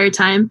the entire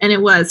time, and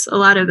it was a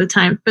lot of the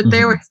time. But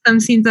there were some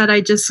scenes that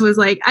I just was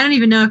like, I don't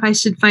even know if I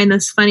should find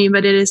this funny,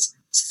 but it is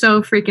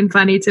so freaking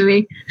funny to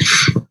me.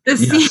 The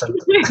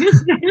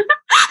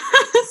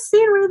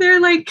scene where they're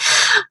like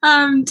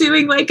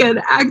doing like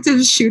an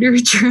active shooter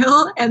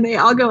drill and they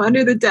all go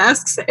under the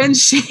desks and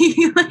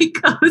she like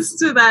goes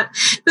to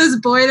this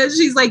boy that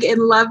she's like in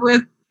love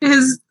with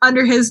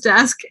under his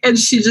desk and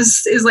she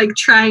just is like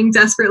trying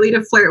desperately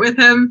to flirt with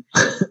him.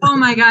 Oh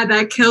my God,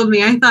 that killed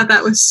me. I thought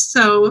that was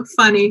so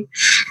funny.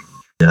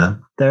 Yeah.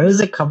 There was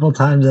a couple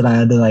times that I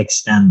had to like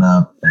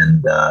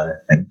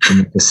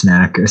make a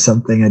snack or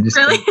something. I was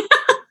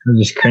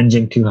just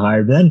cringing too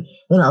hard. Then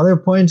other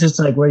points, it's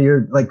like where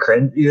you're like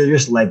you're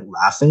just like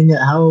laughing at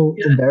how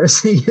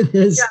embarrassing it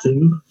is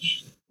too.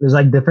 There's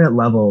like different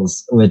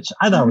levels, which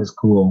I thought was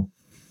cool.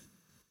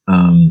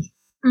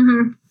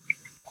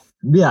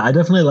 Yeah, I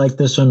definitely like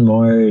this one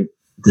more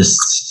this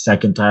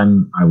second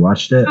time I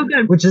watched it,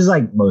 which is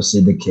like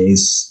mostly the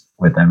case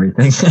with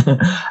everything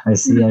I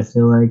see, I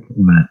feel like.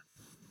 But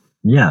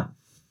yeah.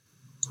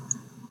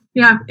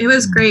 Yeah, it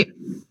was great.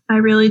 I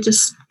really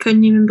just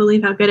couldn't even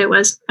believe how good it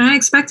was. And I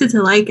expected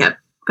to like it,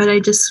 but I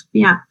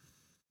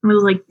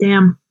was like,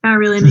 damn, that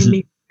really made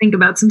me think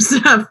about some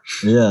stuff.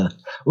 Yeah.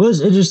 Well,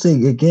 it's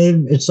interesting.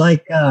 It's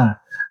like,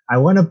 I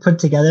want to put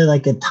together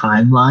like a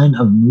timeline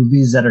of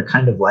movies that are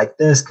kind of like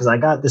this, because I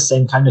got the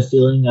same kind of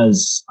feeling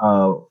as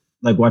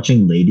like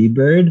watching Lady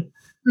Bird,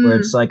 where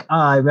it's like,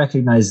 I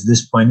recognize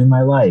this point in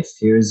my life.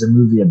 Here's a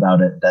movie about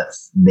it that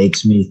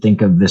makes me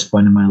think of this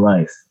point in my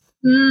life.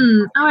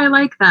 Oh, I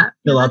like that.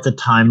 Fill out the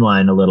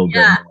timeline a little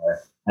bit more.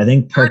 I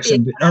think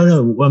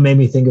what made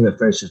me think of it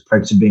first is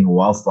Perks of Being a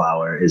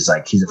Wallflower is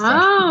like he's a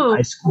freshman in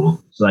high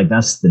school. So like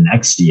that's the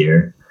next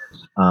year.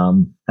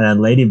 And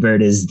then Lady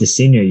Bird is the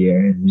senior year,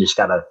 and you just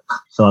gotta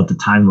fill out the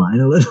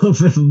timeline a little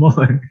bit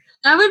more.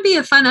 That would be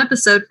a fun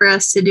episode for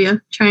us to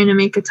do, trying to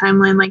make a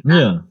timeline like that.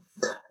 Yeah.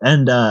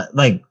 And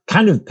like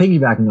kind of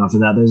piggybacking off of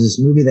that, there's this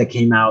movie that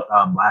came out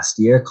last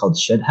year called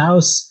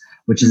Shithouse,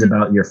 which is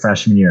about your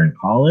freshman year in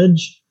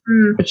college,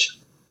 which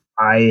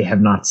I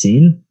have not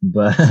seen,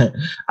 but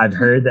I've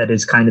heard that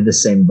it's kind of the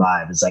same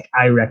vibe. It's like,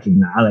 I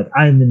recognize, like,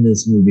 I'm in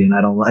this movie and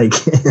I don't like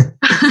it.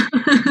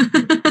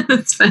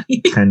 That's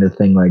funny. Kind of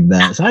thing like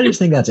that. So I just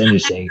think that's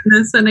interesting.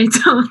 And I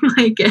don't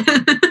like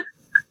it.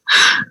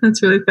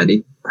 That's really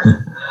funny.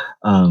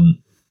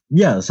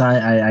 Yeah, so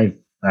I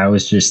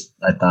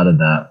thought of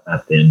that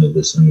at the end of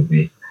this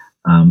movie.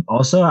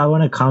 Also, I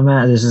want to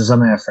comment. This is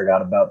something I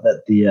forgot about,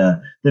 that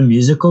the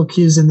musical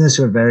cues in this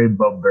were very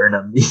Bo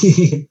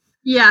Burnham-y.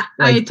 Yeah,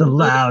 like the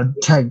loud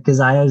tech. Because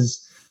I watched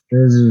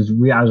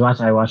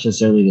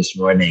this early this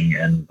morning,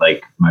 and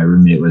like my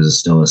roommate was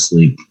still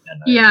asleep.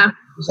 And it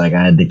was like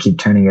I had to keep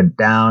turning it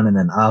down and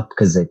then up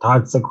because they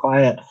talked so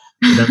quiet.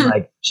 And then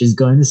like she's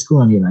going to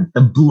school and you're like the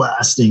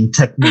blasting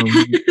techno.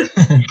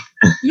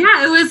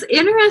 Yeah, it was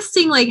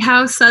interesting, like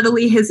how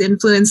subtly his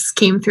influence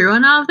came through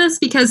on all of this,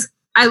 because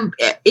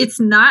it's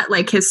not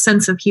like his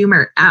sense of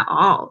humor at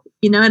all.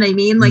 You know what I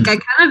mean? Like I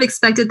kind of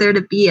expected there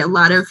to be a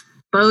lot of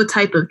Bo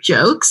type of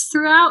jokes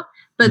throughout,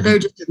 but there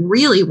just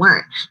really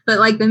weren't. But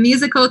like the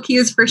musical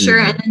cues for sure,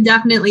 and then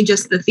definitely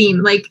just the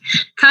theme. Like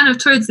kind of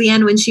towards the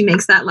end when she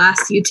makes that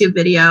last YouTube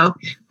video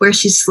where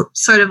she's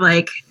sort of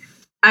like,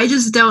 I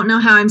just don't know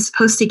how I'm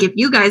supposed to give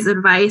you guys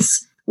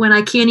advice when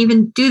I can't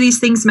even do these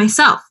things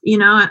myself. You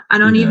know, I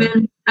don't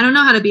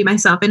know how to be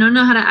myself. I don't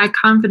know how to act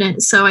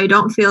confident. So I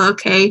don't feel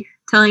okay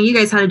telling you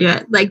guys how to do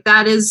it. Like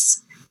that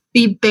is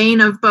the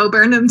bane of Bo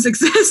Burnham's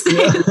existence.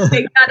 Yeah.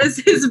 Like that is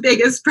his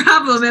biggest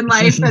problem in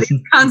life that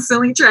he's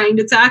constantly trying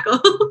to tackle.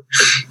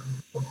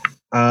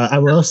 I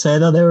will say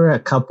though, there were a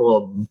couple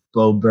of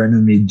Bo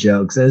Burnham-y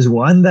jokes. There's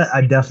one that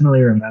I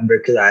definitely remember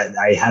because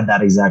I had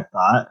that exact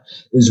thought,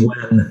 is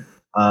when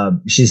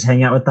she's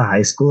hanging out with the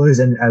high schoolers,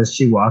 and as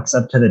she walks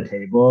up to the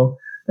table,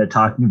 they're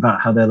talking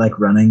about how they're like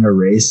running a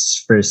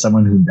race for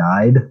someone who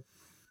died.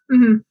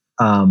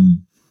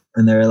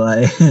 And they're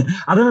like,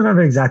 I don't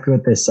remember exactly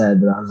what they said,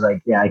 but I was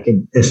like, yeah, I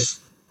could, if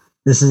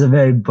this is a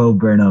very Bo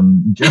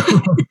Burnham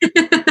joke.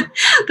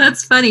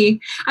 That's funny.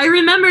 I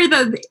remember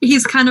that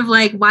he's kind of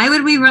like, why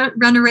would we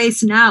run a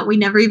race now? We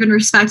never even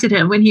respected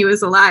him when he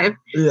was alive.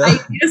 Yeah. I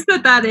guess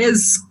that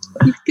is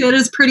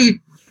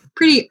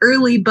pretty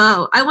early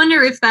Bo. I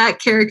wonder if that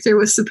character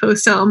was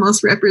supposed to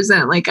almost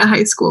represent like a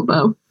high school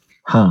Bo.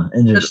 Huh,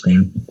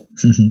 interesting.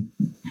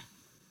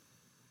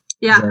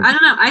 Yeah, I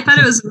don't know. I thought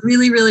it was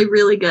really, really,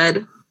 really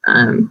good.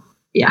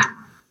 Yeah.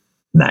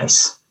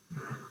 Nice.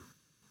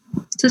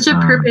 Such a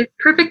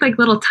perfect like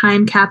little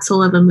time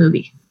capsule of a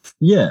movie.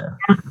 Yeah.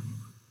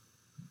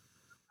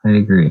 I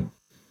agree.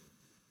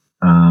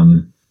 I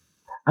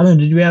don't know,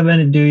 do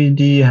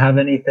you have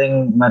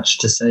anything much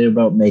to say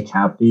about Make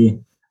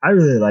Happy? I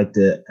really liked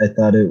it. I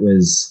thought it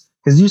was,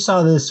 because you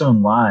saw this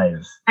on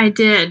live. I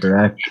did.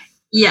 Correct?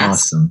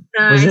 Yes. Awesome.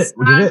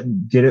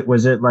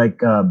 Was it like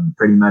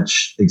pretty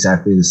much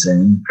exactly the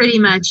same? Pretty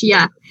much,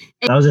 yeah.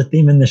 That was a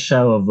theme in the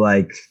show of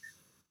like,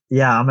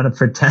 yeah, I'm gonna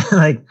pretend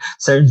like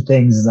certain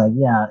things like,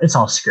 yeah, it's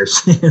all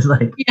scripted.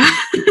 Like, yeah.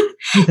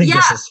 you think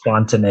this is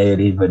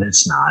spontaneity, but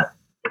it's not.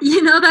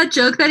 You know that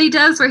joke that he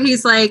does where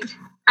he's like,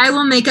 I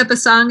will make up a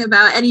song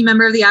about any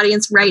member of the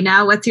audience right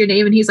now. What's your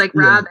name? And he's like,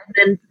 Rob. Yeah. And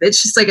then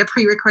it's just like a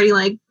pre-recording,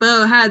 like,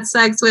 Bo had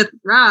sex with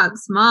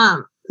Rob's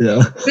mom.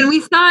 Yeah. When we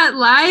saw it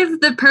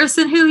live, the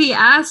person who he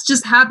asked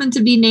just happened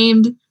to be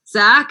named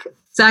Zach.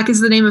 Zach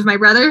is the name of my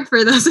brother,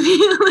 for those of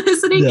you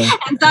listening. Yeah.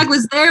 And Zach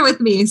was there with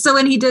me. So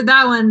when he did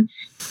that one,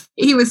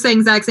 he was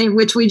saying Zach's name,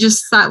 which we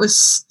just thought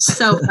was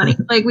so funny.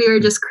 Like, we were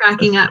just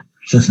cracking up.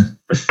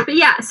 But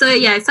yeah, so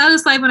yeah, I saw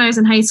this live when I was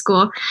in high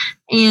school.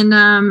 And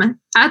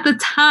at the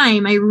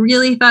time, I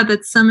really thought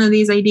that some of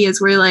these ideas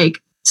were like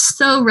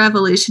so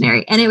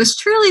revolutionary. And it was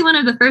truly one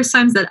of the first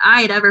times that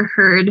I'd ever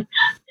heard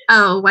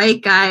a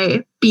white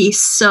guy be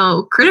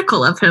so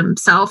critical of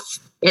himself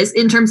is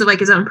in terms of like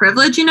his own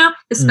privilege, you know,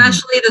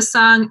 especially the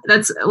song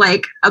that's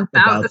like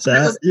about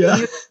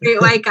the great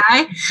white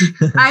guy.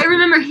 I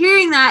remember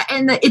hearing that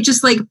and it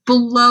just like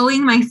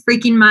blowing my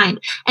freaking mind.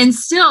 And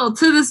still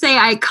to this day,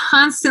 I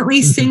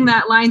constantly sing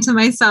that line to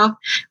myself.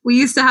 We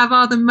used to have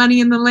all the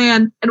money in the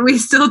land and we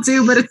still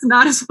do, but it's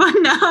not as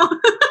fun now.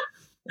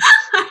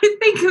 I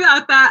think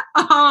about that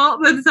all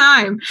the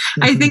time.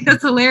 I think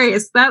that's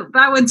hilarious. That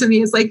one to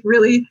me is like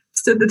really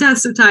stood the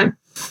test of time.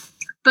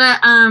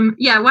 But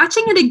yeah,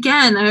 watching it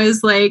again, I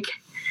was like,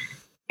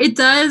 it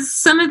does.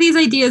 Some of these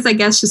ideas, I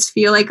guess, just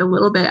feel like a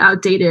little bit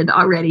outdated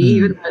already,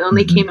 even though it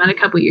only came out a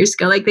couple years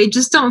ago. Like they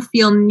just don't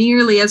feel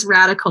nearly as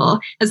radical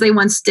as they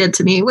once did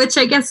to me, which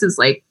I guess is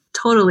like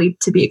totally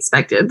to be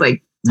expected.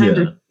 Like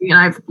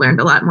I've learned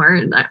a lot more,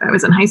 and I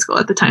was in high school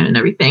at the time and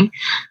everything.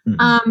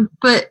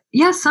 But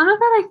yeah, some of it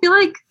I feel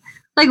like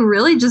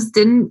really just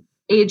didn't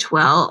age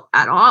well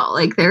at all.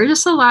 Like there were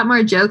just a lot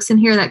more jokes in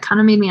here that kind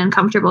of made me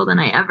uncomfortable than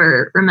I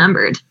ever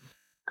remembered.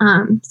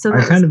 So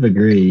I kind of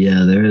agree.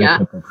 Yeah, there were a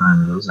couple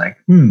times I was like,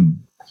 I don't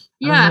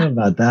know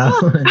about that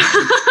one.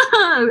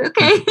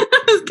 Okay,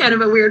 it's kind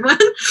of a weird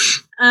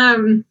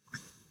one.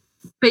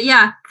 But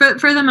yeah,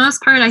 for the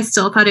most part, I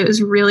still thought it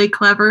was really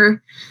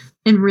clever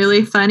and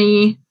really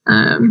funny.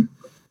 And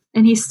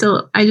I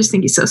just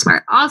think he's so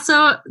smart.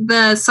 Also,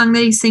 the song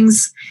that he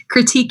sings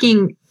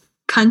critiquing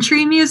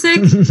country music,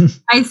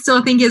 I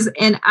still think is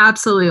an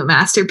absolute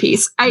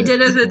masterpiece. I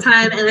did at the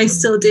time and I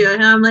still do.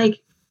 And I'm like,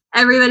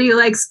 everybody who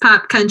likes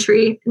pop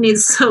country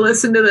needs to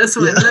listen to this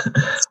one. Yeah.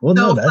 Well,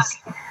 so no, that's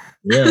funny.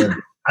 Yeah.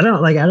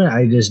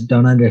 I just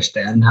don't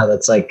understand how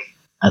that's like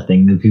a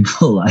thing that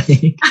people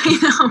like. I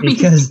know.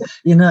 Because,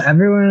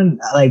 everyone,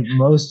 like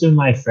most of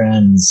my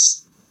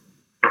friends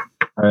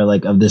are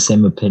like of the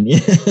same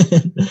opinion.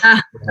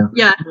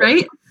 Yeah,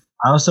 right?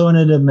 I also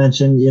wanted to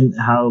mention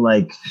how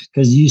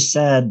because you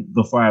said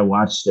before I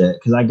watched it,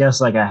 because I guess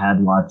I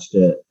had watched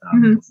it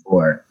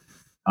before,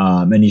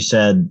 and you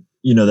said,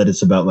 that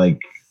it's about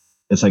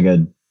it's like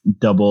a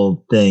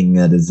double thing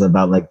that is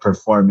about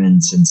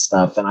performance and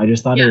stuff. And I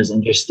just thought it was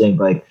interesting,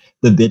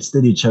 the bits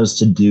that he chose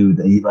to do,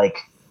 that he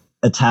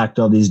attacked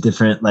all these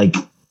different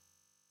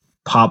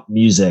pop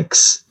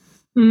musics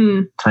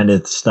kind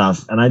of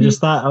stuff. And I just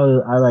thought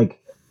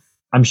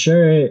I'm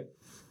sure it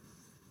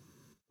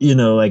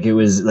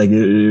was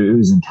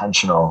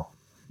intentional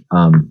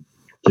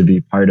to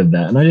be part of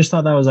that. And I just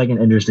thought that was an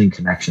interesting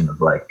connection of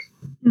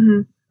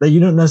that you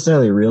don't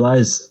necessarily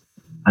realize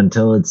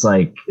until it's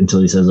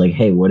until he says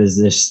hey, what is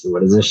this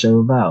show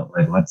about?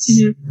 What's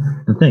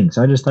the thing?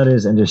 So I just thought it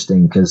was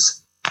interesting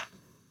because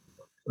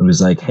it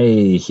was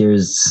hey,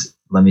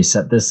 let me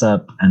set this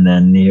up and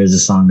then here's a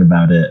song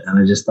about it. And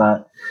I just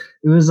thought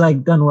it was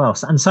done well.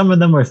 And some of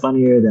them were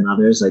funnier than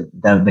others.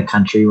 The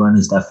country one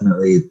is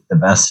definitely the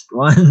best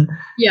one.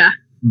 Yeah.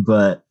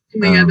 But oh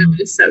my God, that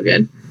was so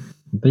good.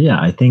 But yeah,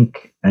 I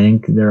think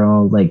they're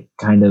all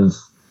kind of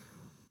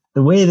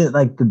the way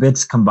that the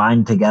bits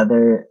combined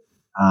together.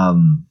 I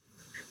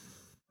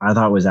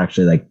thought was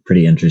actually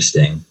pretty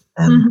interesting.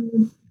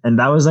 And and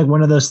that was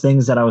one of those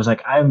things that I was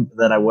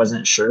I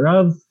wasn't sure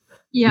of.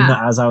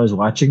 Yeah. As I was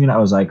watching it, I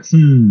was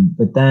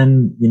but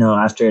then,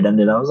 after it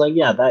ended, I was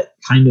yeah, that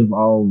kind of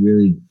all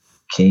really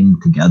came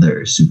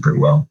together super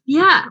well.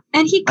 Yeah.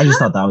 And I just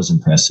thought that was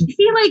impressive.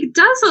 He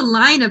does a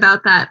line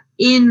about that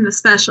in the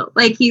special.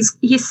 He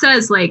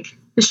says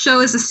the show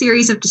is a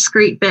series of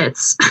discrete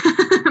bits.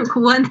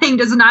 One thing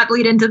does not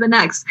bleed into the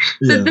next.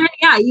 But then,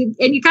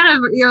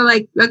 you're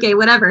okay,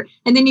 whatever.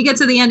 And then you get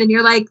to the end and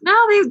you're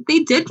no, they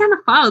did kind of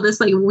follow this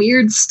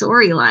weird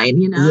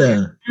storyline, in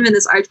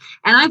this arc.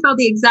 And I felt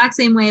the exact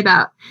same way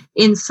about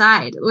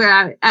Inside,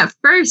 where at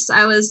first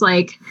I was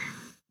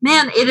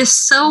man, it is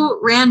so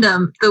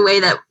random the way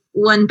that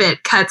one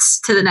bit cuts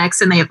to the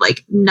next and they have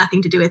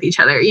nothing to do with each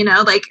other,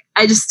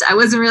 I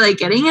wasn't really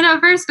getting it at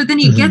first, but then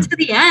you get to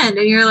the end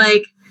and you're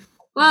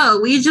whoa,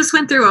 we just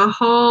went through a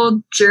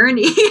whole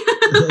journey.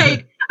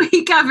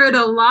 We covered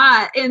a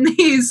lot in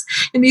these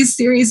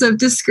series of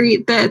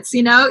discrete bits,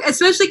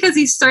 especially because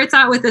he starts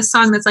out with this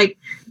song that's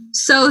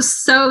so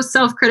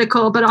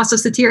self-critical, but also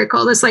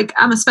satirical. This like,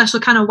 I'm a special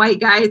kind of white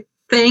guy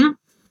thing.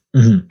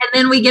 Mm-hmm. And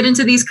then we get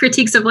into these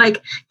critiques of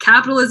like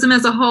capitalism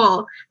as a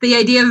whole, the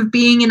idea of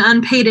being an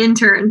unpaid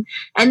intern.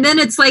 And then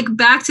it's like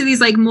back to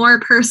these like more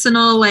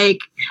personal, like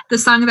the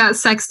song about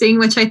sexting,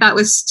 which I thought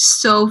was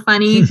so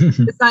funny.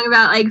 The song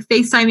about like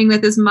FaceTiming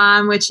with his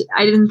mom, which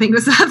I didn't think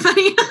was that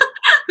funny.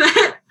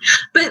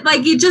 but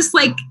like, he just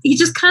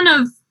kind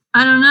of,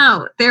 I don't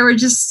know. There were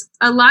just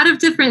a lot of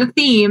different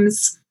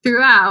themes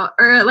throughout,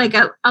 or like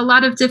a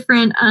lot of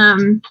different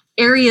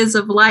areas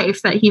of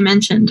life that he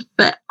mentioned,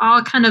 but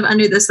all kind of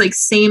under this like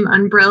same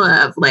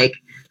umbrella of like,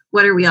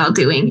 what are we all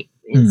doing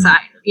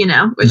inside,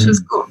 which was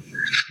cool.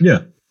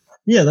 Yeah,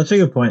 that's a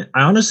good point.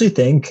 I honestly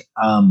think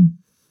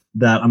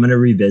that I'm going to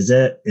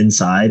revisit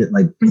Inside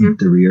like in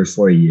 3 or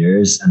 4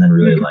 years and then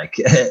really like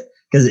it,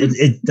 because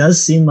it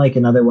does seem like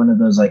another one of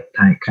those like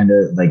kind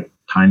of like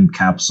time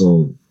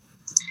capsule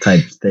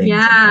type things.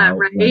 Yeah,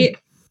 right.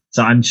 Like,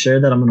 so I'm sure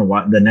that I'm going to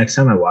watch the next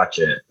time I watch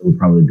it, it will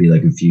probably be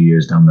like a few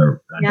years down the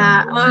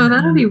Yeah. down the line. Oh,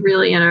 that'll be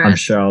really interesting. I'm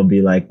sure I'll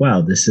be like,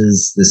 wow, this.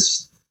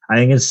 I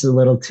think it's a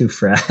little too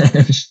fresh.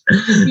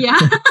 Yeah.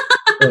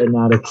 Right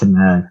now to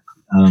connect.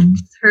 It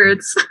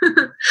hurts.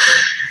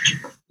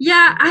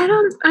 Yeah. I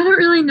don't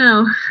really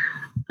know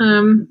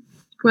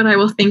what I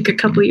will think a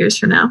couple years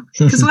from now,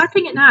 because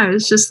watching it now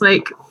is just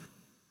like,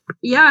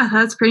 yeah,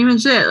 that's pretty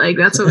much it. Like,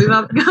 that's what we've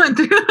all been going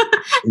through.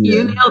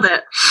 You nailed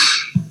it.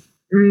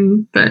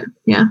 But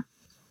yeah.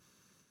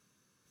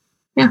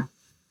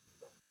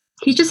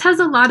 He just has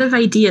a lot of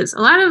ideas,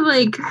 a lot of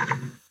like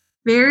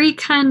very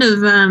kind of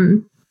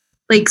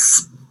like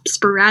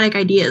sporadic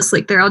ideas.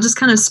 Like they're all just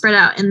kind of spread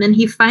out. And then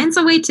he finds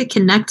a way to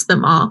connect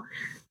them all,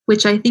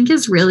 which I think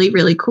is really,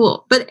 really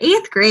cool. But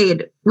 8th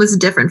grade was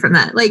different from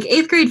that. Like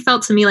 8th grade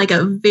felt to me like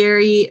a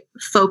very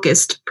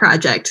focused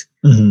project.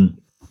 Mm-hmm.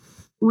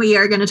 We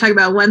are going to talk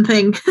about one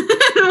thing,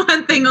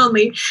 one thing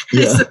only.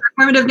 Yeah. It's the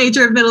performative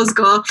nature of middle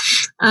school.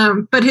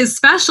 But his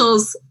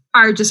specials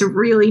are just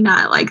really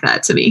not like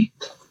that to me.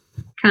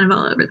 Kind of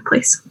all over the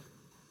place.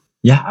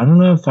 Yeah, I don't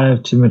know if I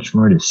have too much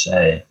more to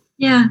say.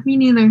 Yeah, me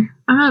neither.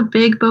 I'm a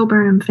big Bo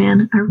Burnham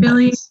fan. I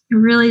really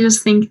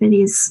just think that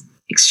he's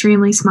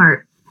extremely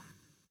smart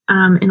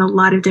in a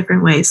lot of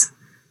different ways.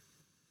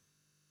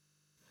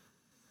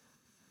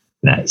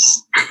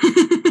 Nice.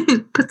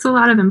 Puts a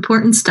lot of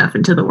important stuff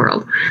into the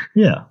world.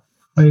 Yeah,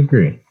 I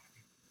agree.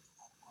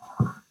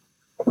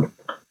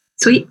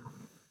 Sweet.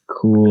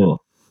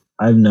 Cool.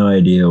 I have no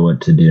idea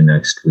what to do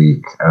next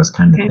week. I was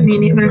kind of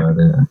thinking about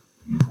it.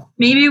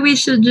 Maybe we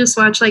should just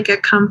watch like a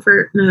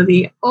comfort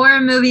movie or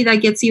a movie that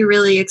gets you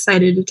really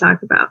excited to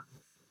talk about.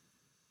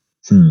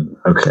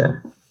 Okay.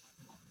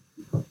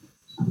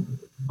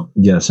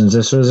 Yeah, since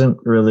this wasn't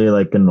really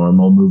like a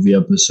normal movie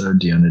episode,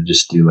 do you want to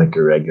just do like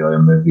a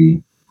regular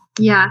movie?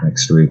 Yeah.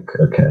 Next week?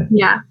 Okay.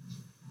 Yeah.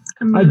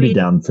 I'd be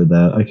down for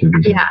that. I could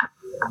be down. Yeah.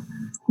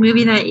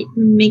 Movie that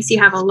makes you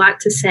have a lot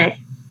to say.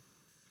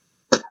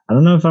 I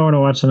don't know if I want to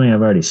watch something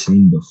I've already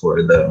seen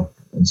before, though.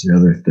 That's the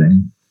other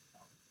thing.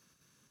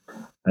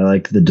 I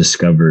like the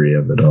discovery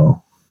of it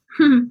all.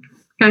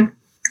 Okay.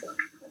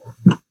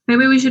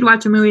 Maybe we should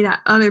watch a movie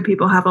that other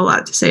people have a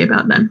lot to say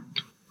about then.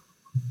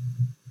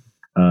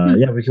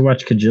 Yeah, we could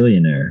watch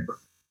Kajillionaire.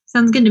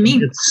 Sounds good to me. I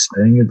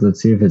think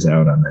let's see if it's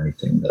out on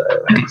anything that I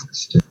have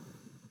access to.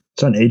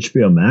 It's on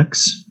HBO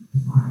Max.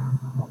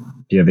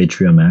 Do you have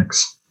HBO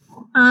Max?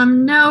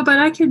 No, but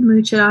I could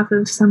mooch it off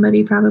of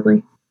somebody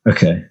probably.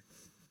 Okay.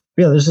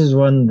 Yeah, this is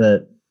one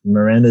that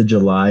Miranda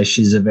July,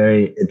 she's a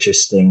very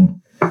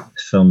interesting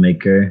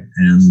filmmaker,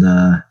 and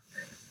a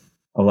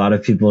lot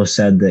of people have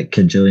said that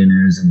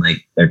Kajillionaire is in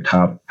like their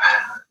top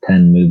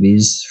 10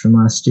 movies from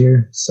last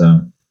year.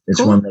 So it's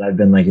cool. One that I've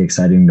been like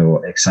excited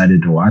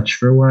to watch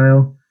for a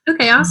while.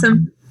 Okay,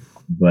 awesome.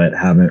 But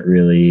haven't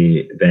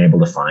really been able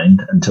to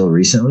find until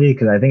recently,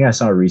 because I think I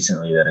saw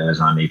recently that it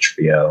was on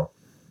HBO,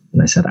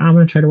 and I said, I'm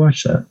going to try to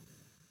watch that.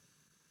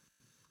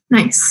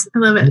 Nice. I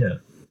love it. Yeah.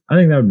 I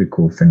think that would be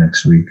cool for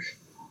next week.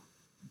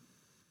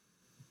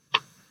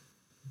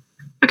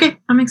 Okay,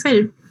 I'm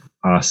excited.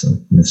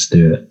 Awesome. Let's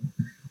do it.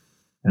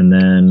 And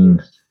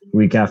then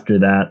week after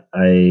that,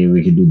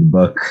 we could do the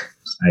book.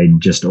 I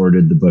just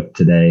ordered the book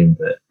today,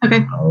 but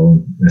okay.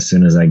 As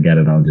soon as I get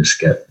it, I'll just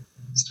get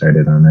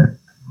started on it.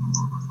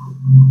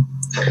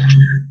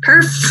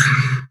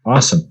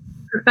 Awesome.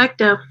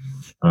 Perfecto.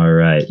 All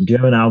right. Do you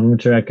have an album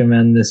to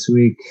recommend this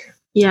week?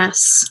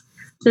 Yes.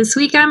 This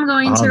week I'm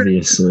going to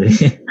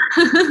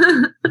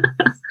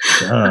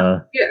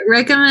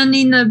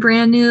recommending the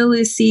brand new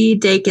Lucy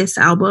Dacus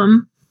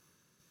album.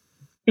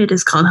 It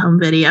is called Home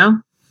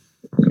Video.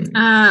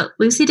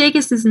 Lucy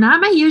Dacus is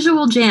not my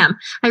usual jam.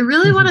 I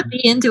really want to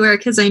be into her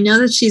because I know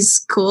that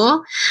she's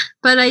cool,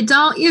 but I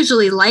don't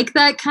usually like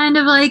that kind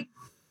of like,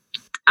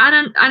 I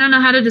don't know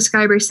how to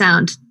describe her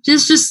sound.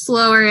 Just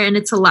slower, and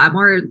it's a lot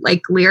more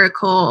like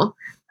lyrical.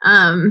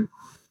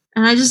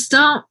 And I just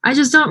don't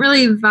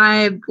really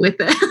vibe with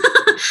it.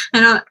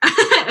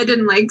 I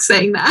didn't like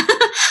saying that,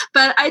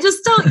 but I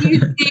just don't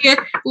usually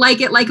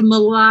like it like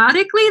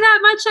melodically that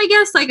much, I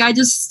guess. Like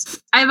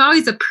I've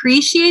always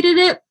appreciated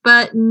it,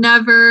 but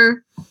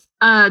never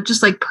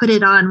just like put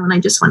it on when I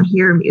just want to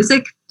hear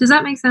music. Does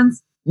that make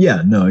sense?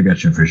 Yeah, no, I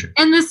got you for sure.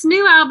 And this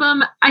new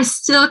album, I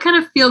still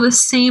kind of feel the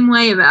same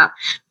way about,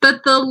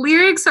 but the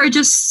lyrics are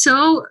just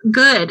so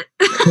good.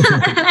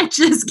 I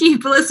just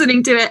keep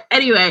listening to it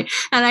anyway.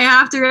 And I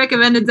have to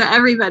recommend it to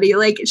everybody.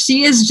 Like,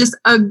 she is just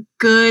a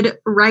good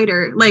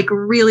writer, like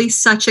really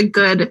such a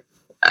good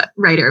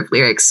writer of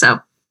lyrics. So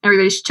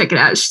everybody should check it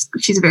out.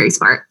 She's very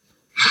smart.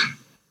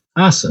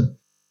 Awesome.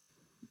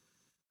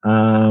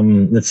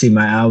 Let's see.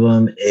 My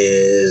album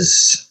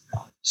is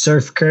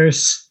Surf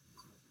Curse.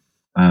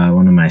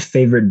 One of my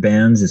favorite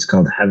bands. It's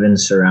called Heaven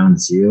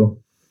Surrounds You.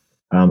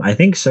 I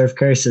think Surf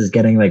Curse is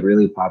getting like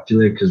really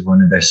popular because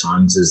one of their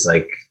songs is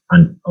like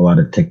on a lot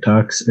of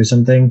TikToks or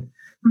something.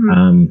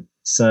 Mm-hmm.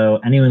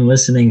 So anyone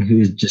listening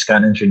who's just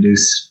got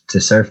introduced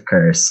to Surf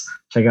Curse,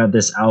 check out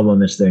this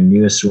album. It's their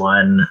newest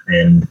one,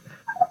 and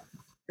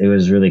it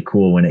was really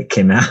cool when it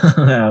came out.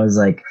 I was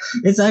like,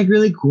 it's like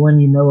really cool when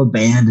you know a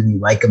band and you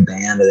like a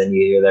band, and then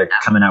you hear they're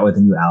coming out with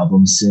a new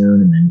album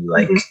soon, and then you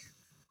like. Mm-hmm.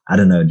 I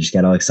don't know, just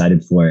get all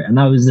excited for it. And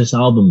that was this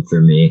album for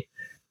me.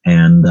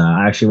 And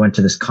I actually went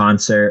to this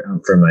concert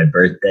for my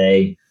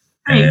birthday,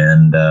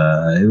 and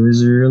it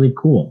was really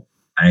cool.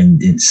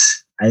 And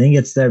I think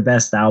it's their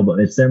best album.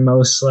 It's their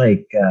most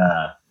like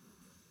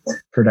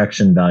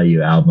production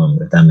value album,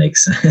 if that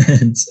makes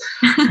sense.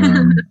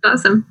 That's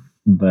awesome.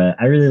 But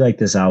I really like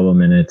this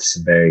album, and it's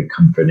a very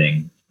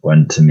comforting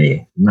one to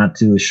me. Not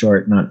too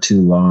short, not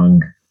too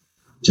long,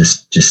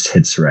 just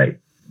hits right.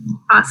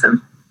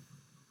 Awesome.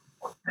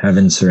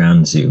 Heaven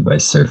Surrounds You by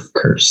Surf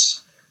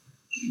Curse.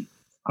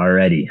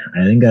 Alrighty,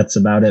 I think that's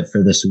about it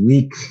for this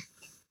week.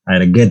 I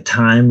had a good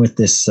time with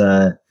this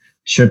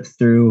trip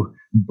through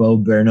Bo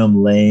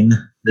Burnham Lane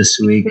this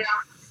week.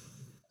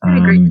 I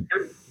agree.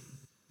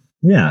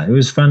 Yeah, it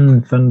was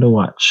fun to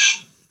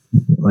watch.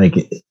 Like,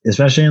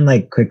 especially in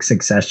like quick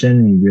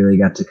succession, you really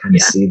got to kind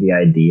of see the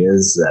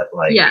ideas that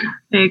like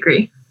I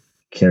agree.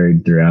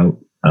 Carried throughout,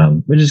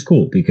 which is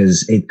cool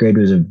because 8th grade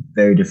was a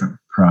very different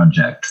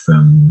project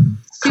from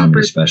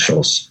comedy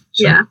specials.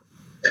 So,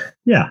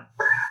 yeah.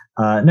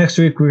 Next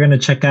week, we're going to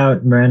check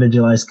out Miranda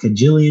July's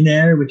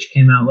Kajillionaire, which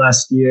came out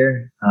last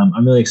year.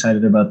 I'm really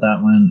excited about that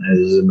one. This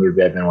is a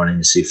movie I've been wanting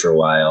to see for a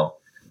while,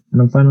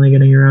 and I'm finally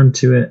getting around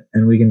to it,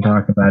 and we can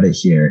talk about it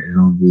here.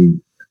 It'll be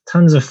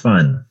tons of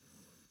fun.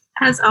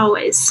 As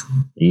always.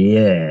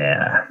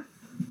 Yeah.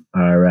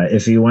 All right.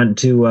 If you want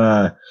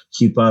to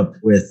keep up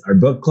with our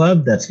book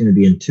club, that's going to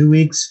be in 2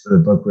 weeks. The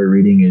book we're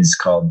reading is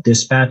called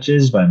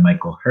Dispatches by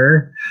Michael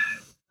Herr.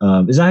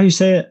 Is that how you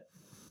say it?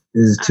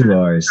 Is 2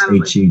 R's?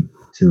 H-E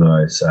 2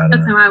 R's. So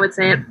that's how I would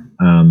say it.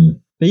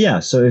 But yeah,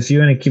 so if you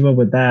want to keep up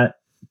with that,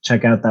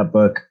 check out that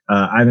book.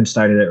 I haven't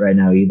started it right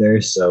now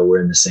either, so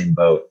we're in the same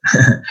boat.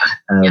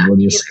 We'll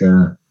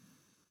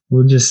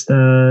just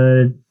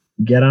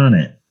get on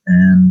it,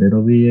 and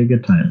it'll be a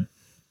good time.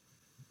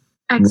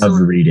 Excellent.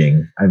 Love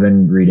reading. I've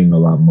been reading a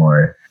lot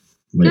more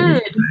lately.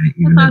 Good.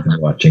 Even I've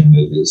been watching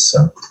movies.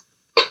 So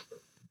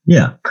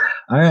yeah.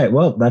 All right.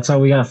 Well, that's all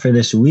we got for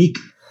this week.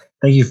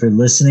 Thank you for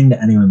listening.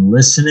 To anyone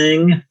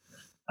listening,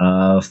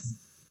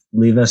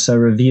 leave us a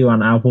review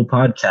on Apple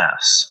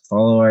Podcasts.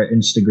 Follow our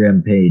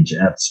Instagram page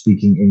at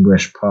Speaking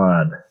English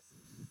Pod.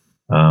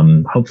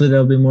 Hopefully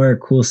there'll be more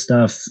cool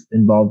stuff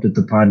involved with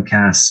the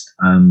podcast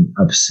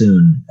up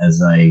soon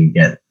as I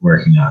get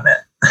working on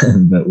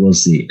it, but we'll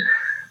see.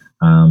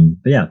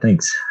 But yeah,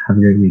 thanks. Have a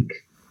great week.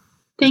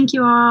 Thank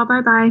you all.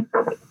 Bye-bye.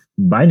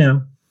 Bye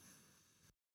now.